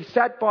said that he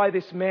sat by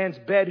this man's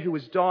bed who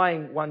was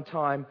dying one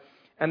time,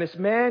 and this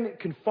man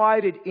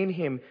confided in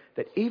him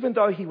that even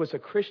though he was a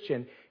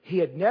Christian, he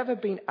had never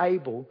been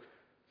able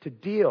to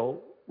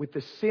deal with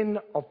the sin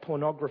of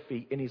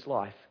pornography in his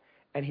life.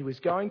 And he was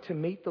going to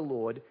meet the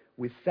Lord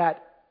with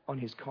that on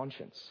his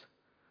conscience.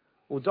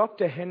 Well,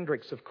 Dr.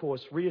 Hendricks, of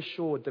course,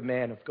 reassured the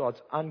man of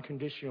God's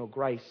unconditional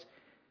grace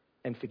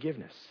and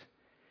forgiveness.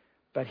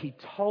 But he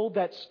told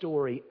that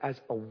story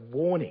as a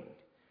warning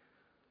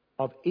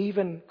of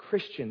even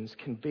Christians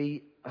can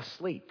be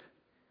asleep.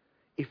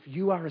 If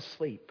you are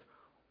asleep,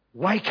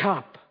 wake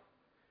up.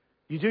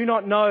 You do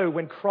not know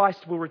when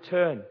Christ will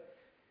return.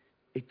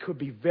 It could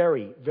be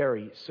very,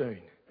 very soon.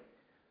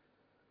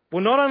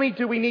 Well, not only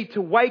do we need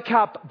to wake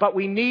up, but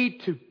we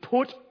need to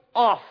put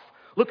off.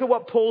 Look at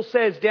what Paul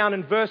says down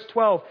in verse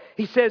 12.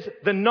 He says,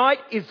 the night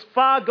is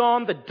far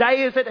gone, the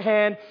day is at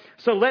hand,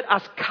 so let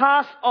us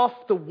cast off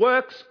the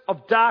works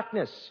of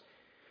darkness.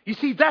 You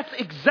see, that's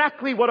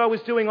exactly what I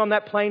was doing on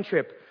that plane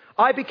trip.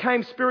 I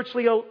became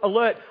spiritually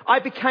alert. I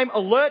became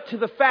alert to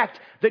the fact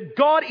that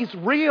God is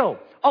real.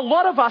 A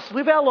lot of us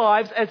live our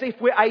lives as if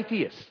we're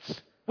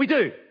atheists. We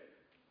do.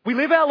 We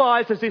live our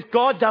lives as if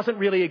God doesn't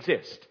really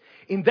exist.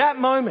 In that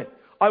moment,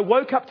 I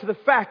woke up to the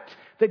fact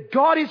that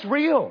God is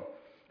real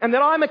and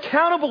that I'm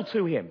accountable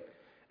to Him.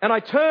 And I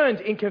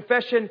turned in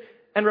confession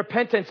and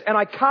repentance and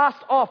I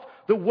cast off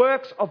the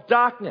works of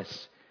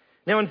darkness.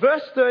 Now in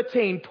verse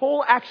 13,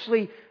 Paul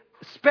actually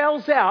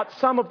spells out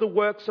some of the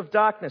works of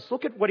darkness.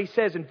 Look at what he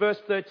says in verse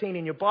 13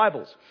 in your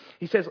Bibles.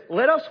 He says,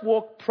 let us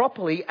walk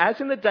properly as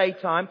in the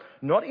daytime,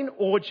 not in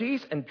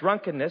orgies and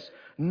drunkenness,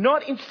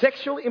 not in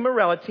sexual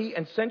immorality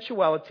and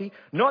sensuality,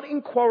 not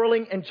in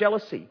quarreling and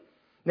jealousy.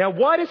 Now,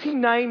 why does he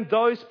name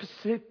those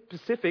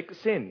specific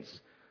sins?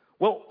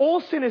 Well,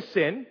 all sin is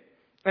sin,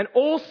 and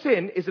all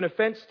sin is an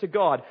offense to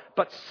God.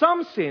 But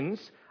some sins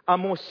are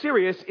more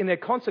serious in their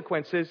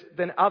consequences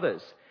than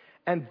others.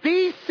 And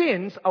these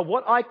sins are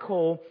what I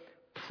call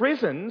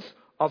prisons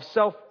of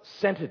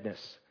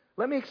self-centeredness.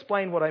 Let me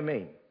explain what I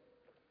mean.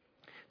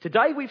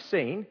 Today we've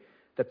seen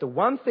that the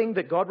one thing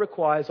that God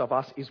requires of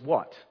us is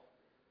what?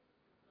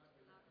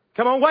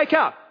 Come on, wake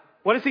up.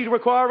 What does He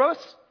require of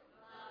us?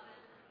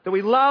 That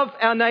we love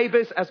our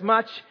neighbours as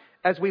much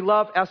as we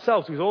love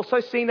ourselves. We've also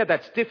seen that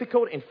that's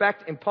difficult, in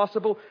fact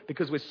impossible,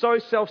 because we're so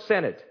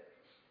self-centered.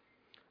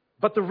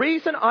 But the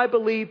reason I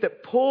believe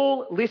that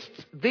Paul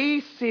lists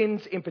these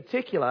sins in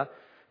particular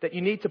that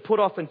you need to put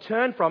off and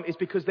turn from is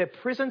because they're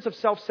prisons of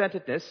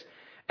self-centeredness.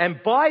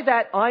 And by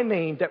that I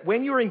mean that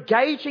when you're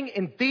engaging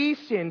in these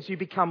sins, you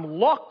become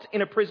locked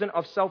in a prison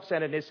of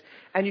self-centeredness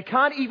and you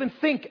can't even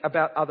think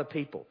about other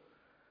people.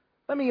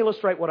 Let me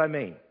illustrate what I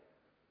mean.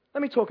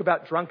 Let me talk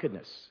about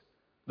drunkenness.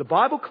 The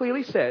Bible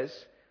clearly says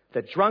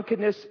that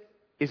drunkenness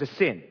is a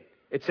sin.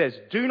 It says,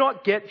 do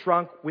not get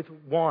drunk with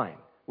wine,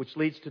 which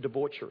leads to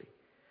debauchery.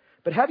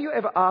 But have you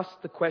ever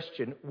asked the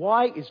question,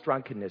 why is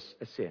drunkenness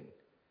a sin?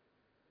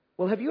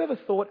 Well, have you ever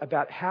thought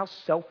about how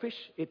selfish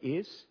it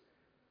is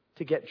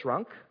to get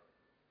drunk?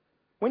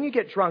 When you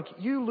get drunk,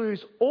 you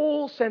lose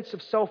all sense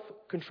of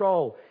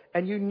self-control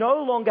and you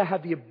no longer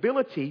have the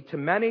ability to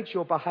manage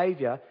your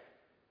behavior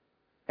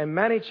and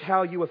manage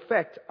how you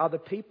affect other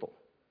people.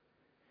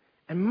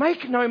 And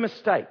make no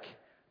mistake,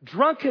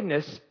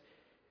 drunkenness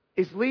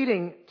is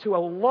leading to a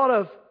lot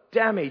of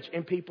damage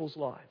in people's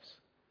lives.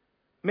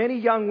 Many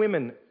young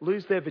women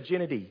lose their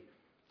virginity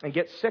and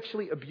get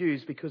sexually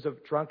abused because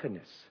of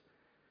drunkenness.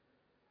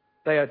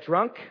 They are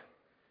drunk,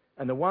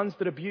 and the ones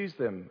that abuse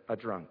them are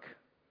drunk.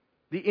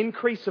 The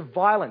increase of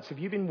violence. Have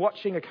you been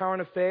watching a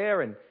current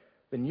affair and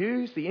the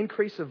news? The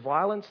increase of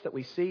violence that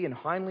we see in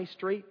Hindley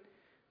Street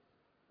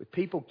with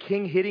people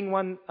hitting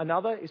one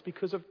another is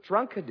because of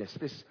drunkenness,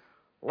 this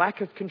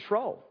lack of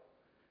control.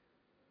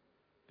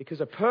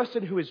 Because a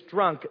person who is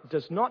drunk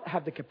does not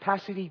have the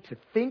capacity to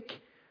think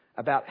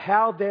about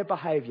how their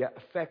behavior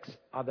affects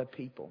other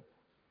people.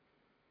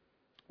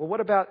 Well, what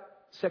about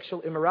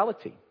sexual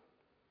immorality?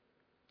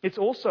 It's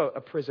also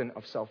a prison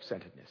of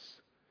self-centeredness.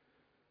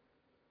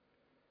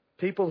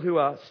 People who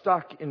are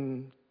stuck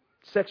in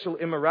sexual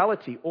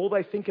immorality, all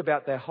they think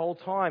about their whole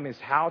time is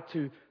how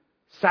to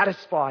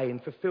satisfy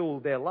and fulfill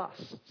their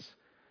lusts.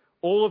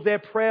 All of their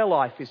prayer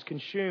life is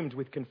consumed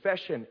with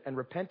confession and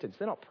repentance.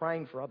 They're not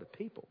praying for other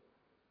people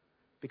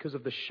because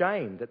of the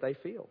shame that they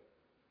feel.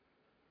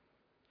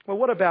 Well,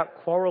 what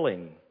about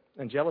quarreling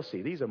and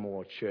jealousy? These are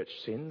more church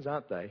sins,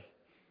 aren't they?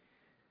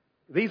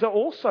 These are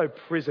also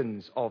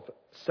prisons of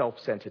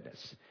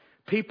self-centeredness.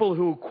 People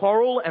who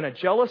quarrel and are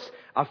jealous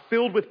are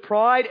filled with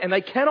pride and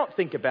they cannot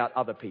think about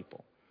other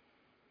people.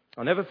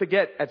 I'll never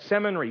forget at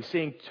seminary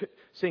seeing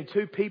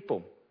two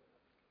people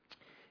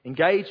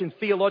engage in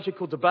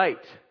theological debate.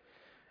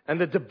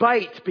 And the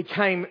debate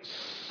became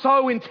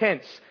so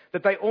intense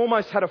that they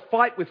almost had a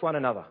fight with one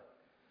another.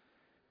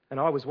 And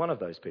I was one of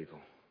those people.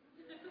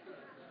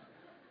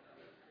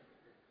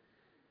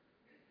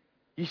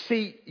 You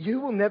see, you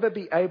will never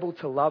be able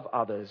to love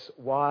others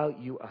while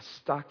you are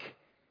stuck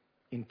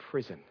in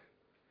prison.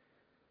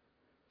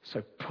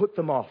 So put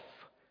them off.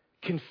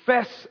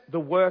 Confess the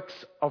works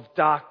of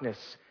darkness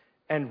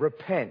and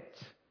repent.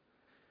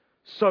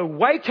 So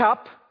wake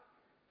up,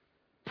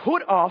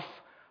 put off,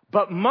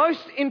 but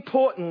most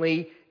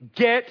importantly,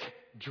 get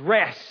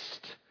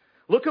dressed.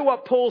 Look at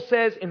what Paul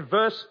says in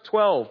verse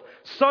 12.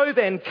 So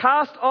then,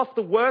 cast off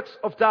the works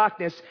of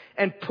darkness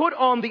and put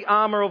on the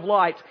armor of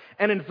light.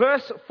 And in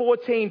verse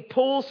 14,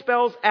 Paul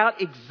spells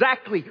out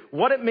exactly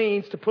what it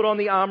means to put on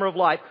the armor of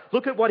light.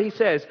 Look at what he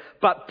says.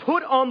 But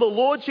put on the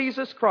Lord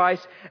Jesus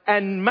Christ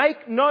and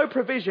make no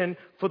provision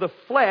for the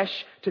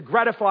flesh to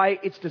gratify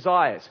its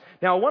desires.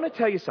 Now, I want to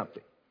tell you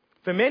something.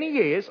 For many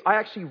years, I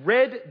actually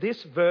read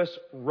this verse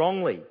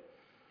wrongly.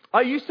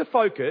 I used to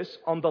focus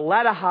on the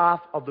latter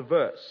half of the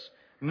verse.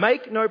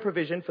 Make no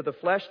provision for the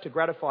flesh to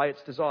gratify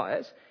its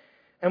desires.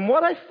 And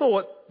what I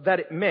thought that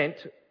it meant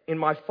in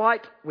my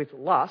fight with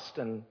lust,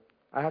 and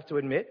I have to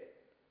admit,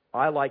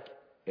 I, like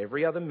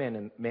every other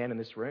man in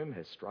this room,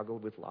 has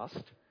struggled with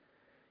lust.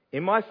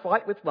 In my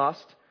fight with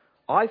lust,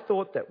 I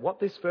thought that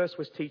what this verse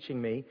was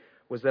teaching me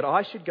was that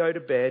I should go to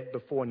bed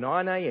before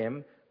 9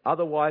 a.m.,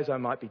 otherwise I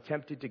might be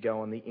tempted to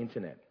go on the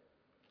internet.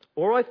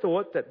 Or I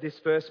thought that this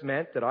verse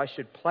meant that I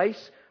should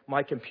place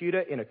my computer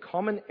in a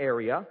common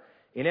area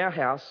in our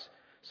house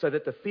so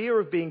that the fear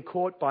of being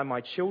caught by my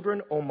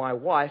children or my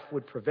wife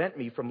would prevent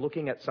me from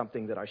looking at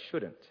something that I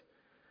shouldn't.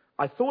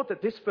 I thought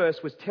that this verse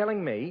was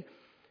telling me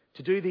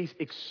to do these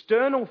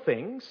external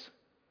things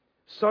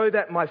so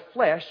that my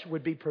flesh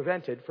would be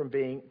prevented from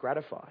being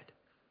gratified.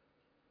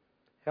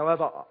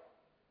 However,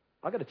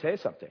 I've got to tell you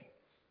something.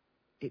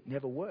 It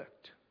never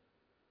worked.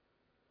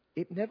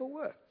 It never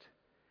worked.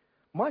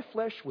 My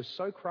flesh was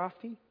so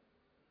crafty.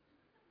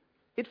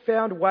 It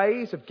found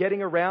ways of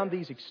getting around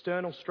these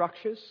external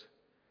structures.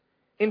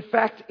 In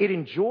fact, it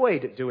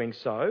enjoyed doing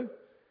so,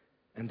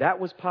 and that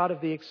was part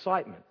of the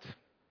excitement.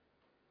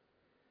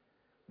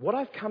 What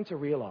I've come to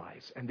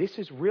realize, and this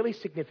is really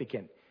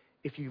significant,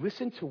 if you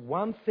listen to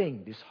one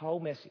thing, this whole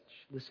message,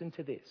 listen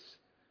to this,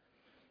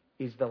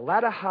 is the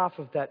latter half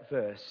of that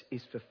verse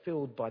is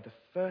fulfilled by the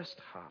first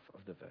half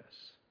of the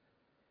verse.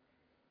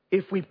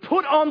 If we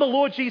put on the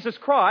Lord Jesus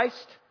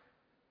Christ,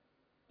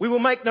 we will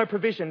make no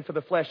provision for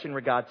the flesh in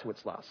regard to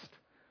its lust.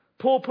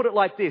 Paul put it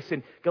like this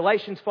in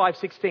Galatians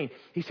 5:16.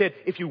 He said,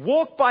 if you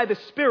walk by the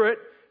Spirit,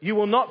 you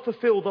will not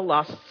fulfill the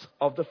lusts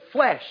of the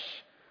flesh.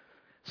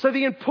 So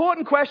the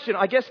important question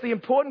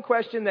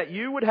that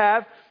you would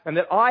have and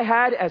that I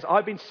had as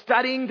I've been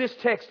studying this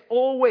text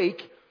all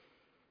week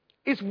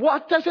is,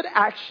 what does it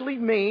actually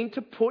mean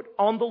to put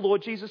on the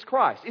Lord Jesus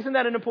Christ? Isn't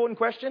that an important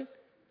question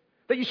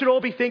that you should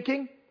all be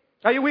thinking?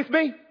 Are you with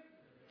me?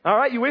 All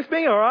right, you with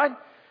me? All right.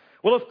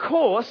 Well, of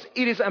course,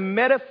 it is a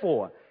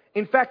metaphor.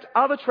 In fact,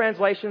 other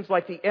translations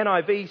like the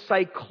NIV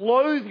say,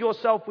 clothe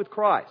yourself with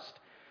Christ.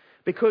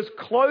 Because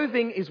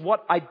clothing is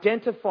what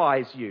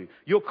identifies you.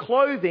 Your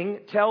clothing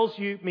tells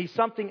me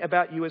something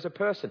about you as a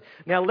person.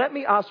 Now, let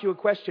me ask you a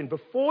question.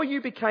 Before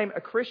you became a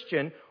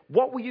Christian,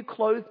 what were you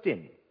clothed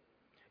in?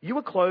 You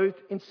were clothed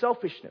in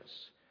selfishness.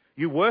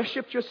 You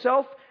worshipped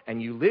yourself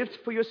and you lived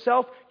for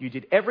yourself. You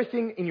did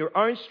everything in your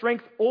own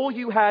strength. All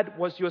you had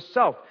was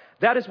yourself.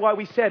 That is why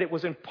we said it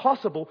was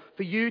impossible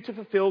for you to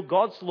fulfill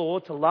God's law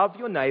to love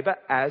your neighbor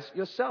as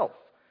yourself.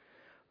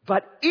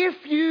 But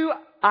if you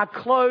are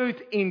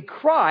clothed in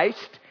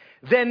Christ,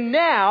 then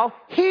now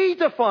He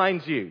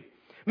defines you.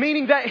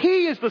 Meaning that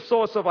He is the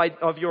source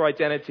of your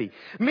identity.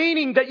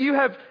 Meaning that you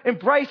have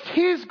embraced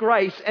His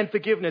grace and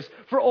forgiveness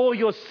for all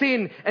your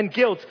sin and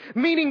guilt.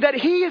 Meaning that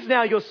He is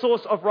now your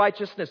source of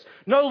righteousness.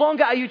 No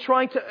longer are you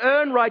trying to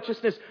earn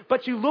righteousness,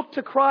 but you look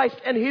to Christ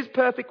and His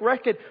perfect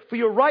record for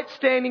your right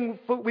standing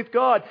with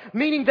God.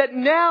 Meaning that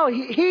now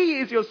He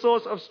is your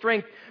source of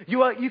strength.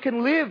 You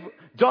can live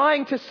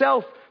dying to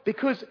self,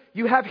 because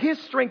you have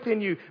His strength in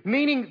you.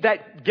 Meaning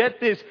that, get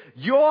this,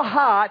 your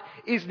heart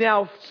is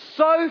now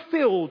so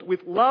filled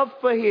with love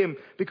for Him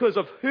because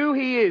of who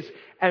He is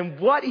and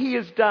what He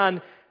has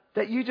done,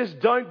 that you just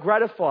don't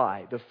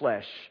gratify the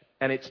flesh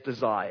and its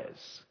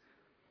desires.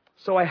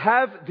 So I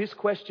have this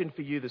question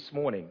for you this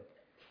morning.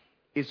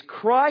 Is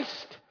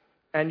Christ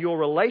and your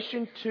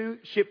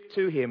relationship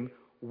to Him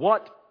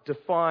what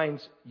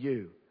defines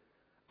you?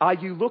 Are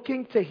you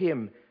looking to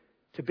Him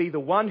to be the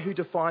one who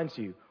defines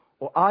you?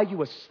 Or are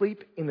you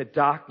asleep in the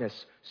darkness,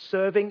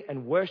 serving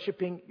and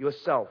worshipping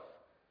yourself?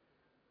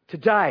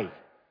 Today,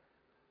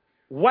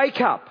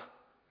 wake up,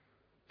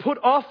 put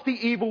off the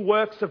evil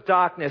works of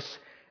darkness,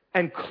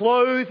 and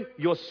clothe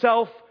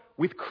yourself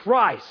with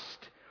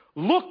Christ.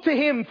 Look to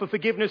Him for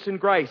forgiveness and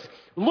grace.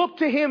 Look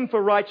to Him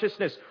for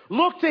righteousness.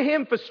 Look to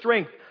Him for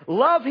strength.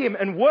 Love Him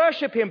and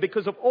worship Him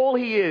because of all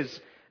He is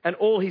and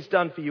all He's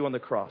done for you on the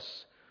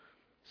cross.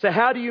 So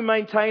how do you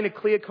maintain a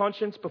clear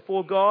conscience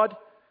before God?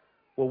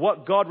 Well,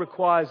 what God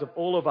requires of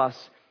all of us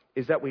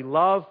is that we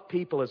love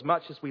people as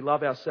much as we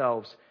love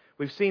ourselves.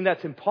 We've seen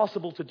that's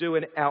impossible to do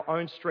in our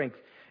own strength.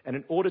 And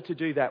in order to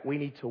do that, we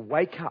need to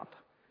wake up,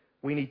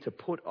 we need to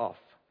put off,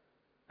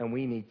 and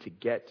we need to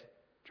get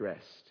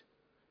dressed.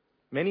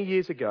 Many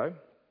years ago,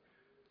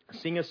 a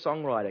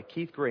singer-songwriter,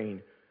 Keith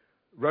Green,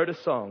 wrote a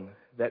song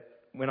that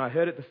when I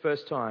heard it the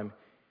first time,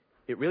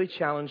 it really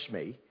challenged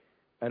me.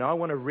 And I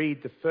want to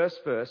read the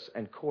first verse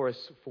and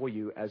chorus for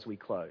you as we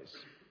close.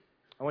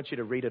 I want you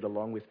to read it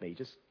along with me.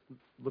 Just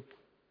look,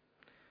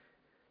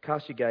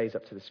 cast your gaze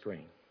up to the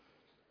screen.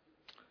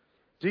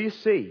 Do you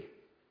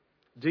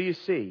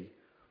see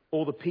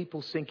all the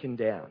people sinking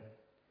down?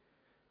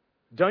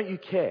 Don't you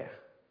care?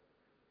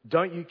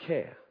 Don't you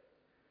care?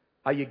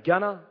 Are you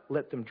gonna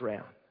let them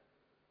drown?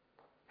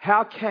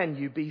 How can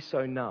you be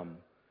so numb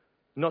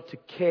not to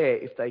care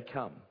if they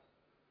come?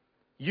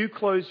 You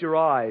close your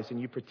eyes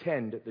and you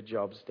pretend that the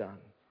job's done.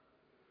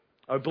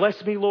 Oh,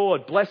 bless me,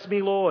 Lord, bless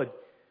me, Lord.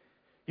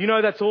 You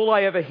know, that's all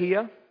I ever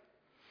hear.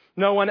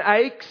 No one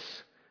aches,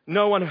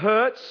 no one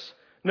hurts,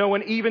 no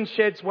one even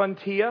sheds one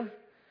tear.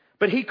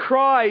 But He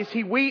cries,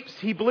 He weeps,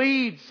 He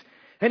bleeds,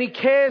 and He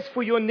cares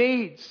for your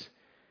needs.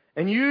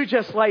 And you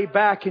just lay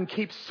back and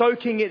keep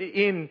soaking it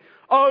in.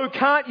 Oh,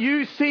 can't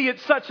you see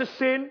it's such a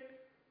sin?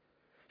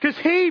 Because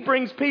He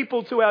brings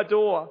people to our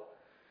door.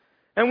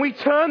 And we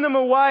turn them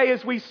away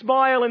as we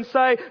smile and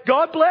say,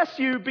 God bless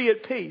you, be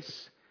at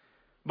peace.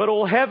 But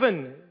all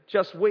heaven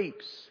just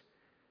weeps.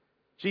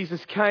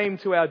 Jesus came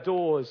to our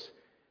doors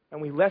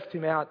and we left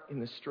Him out in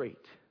the street.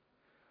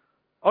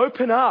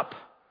 Open up.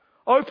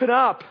 Open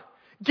up.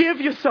 Give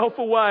yourself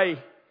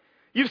away.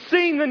 You've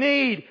seen the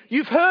need.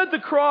 You've heard the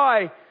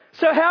cry.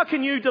 So how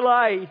can you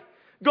delay?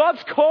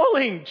 God's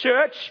calling,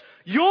 church.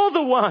 You're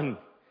the one.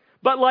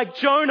 But like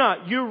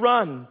Jonah, you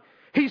run.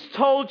 He's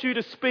told you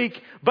to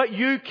speak, but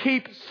you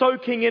keep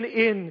soaking it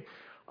in.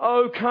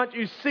 Oh, can't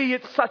you see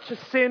it's such a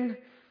sin?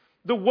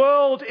 The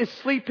world is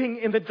sleeping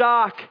in the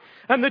dark,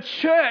 and the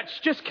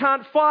church just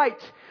can't fight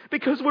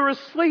because we're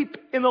asleep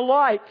in the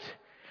light.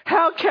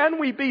 How can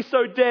we be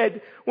so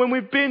dead when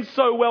we've been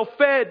so well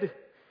fed?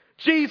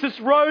 Jesus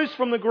rose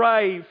from the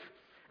grave,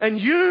 and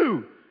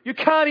you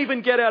can't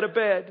even get out of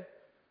bed.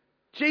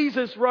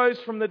 Jesus rose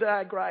from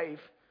the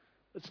grave.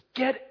 Let's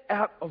get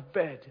out of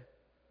bed.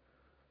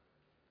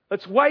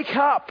 Let's wake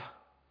up.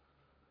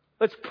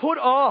 Let's put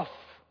off.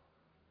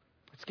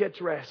 Let's get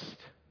dressed.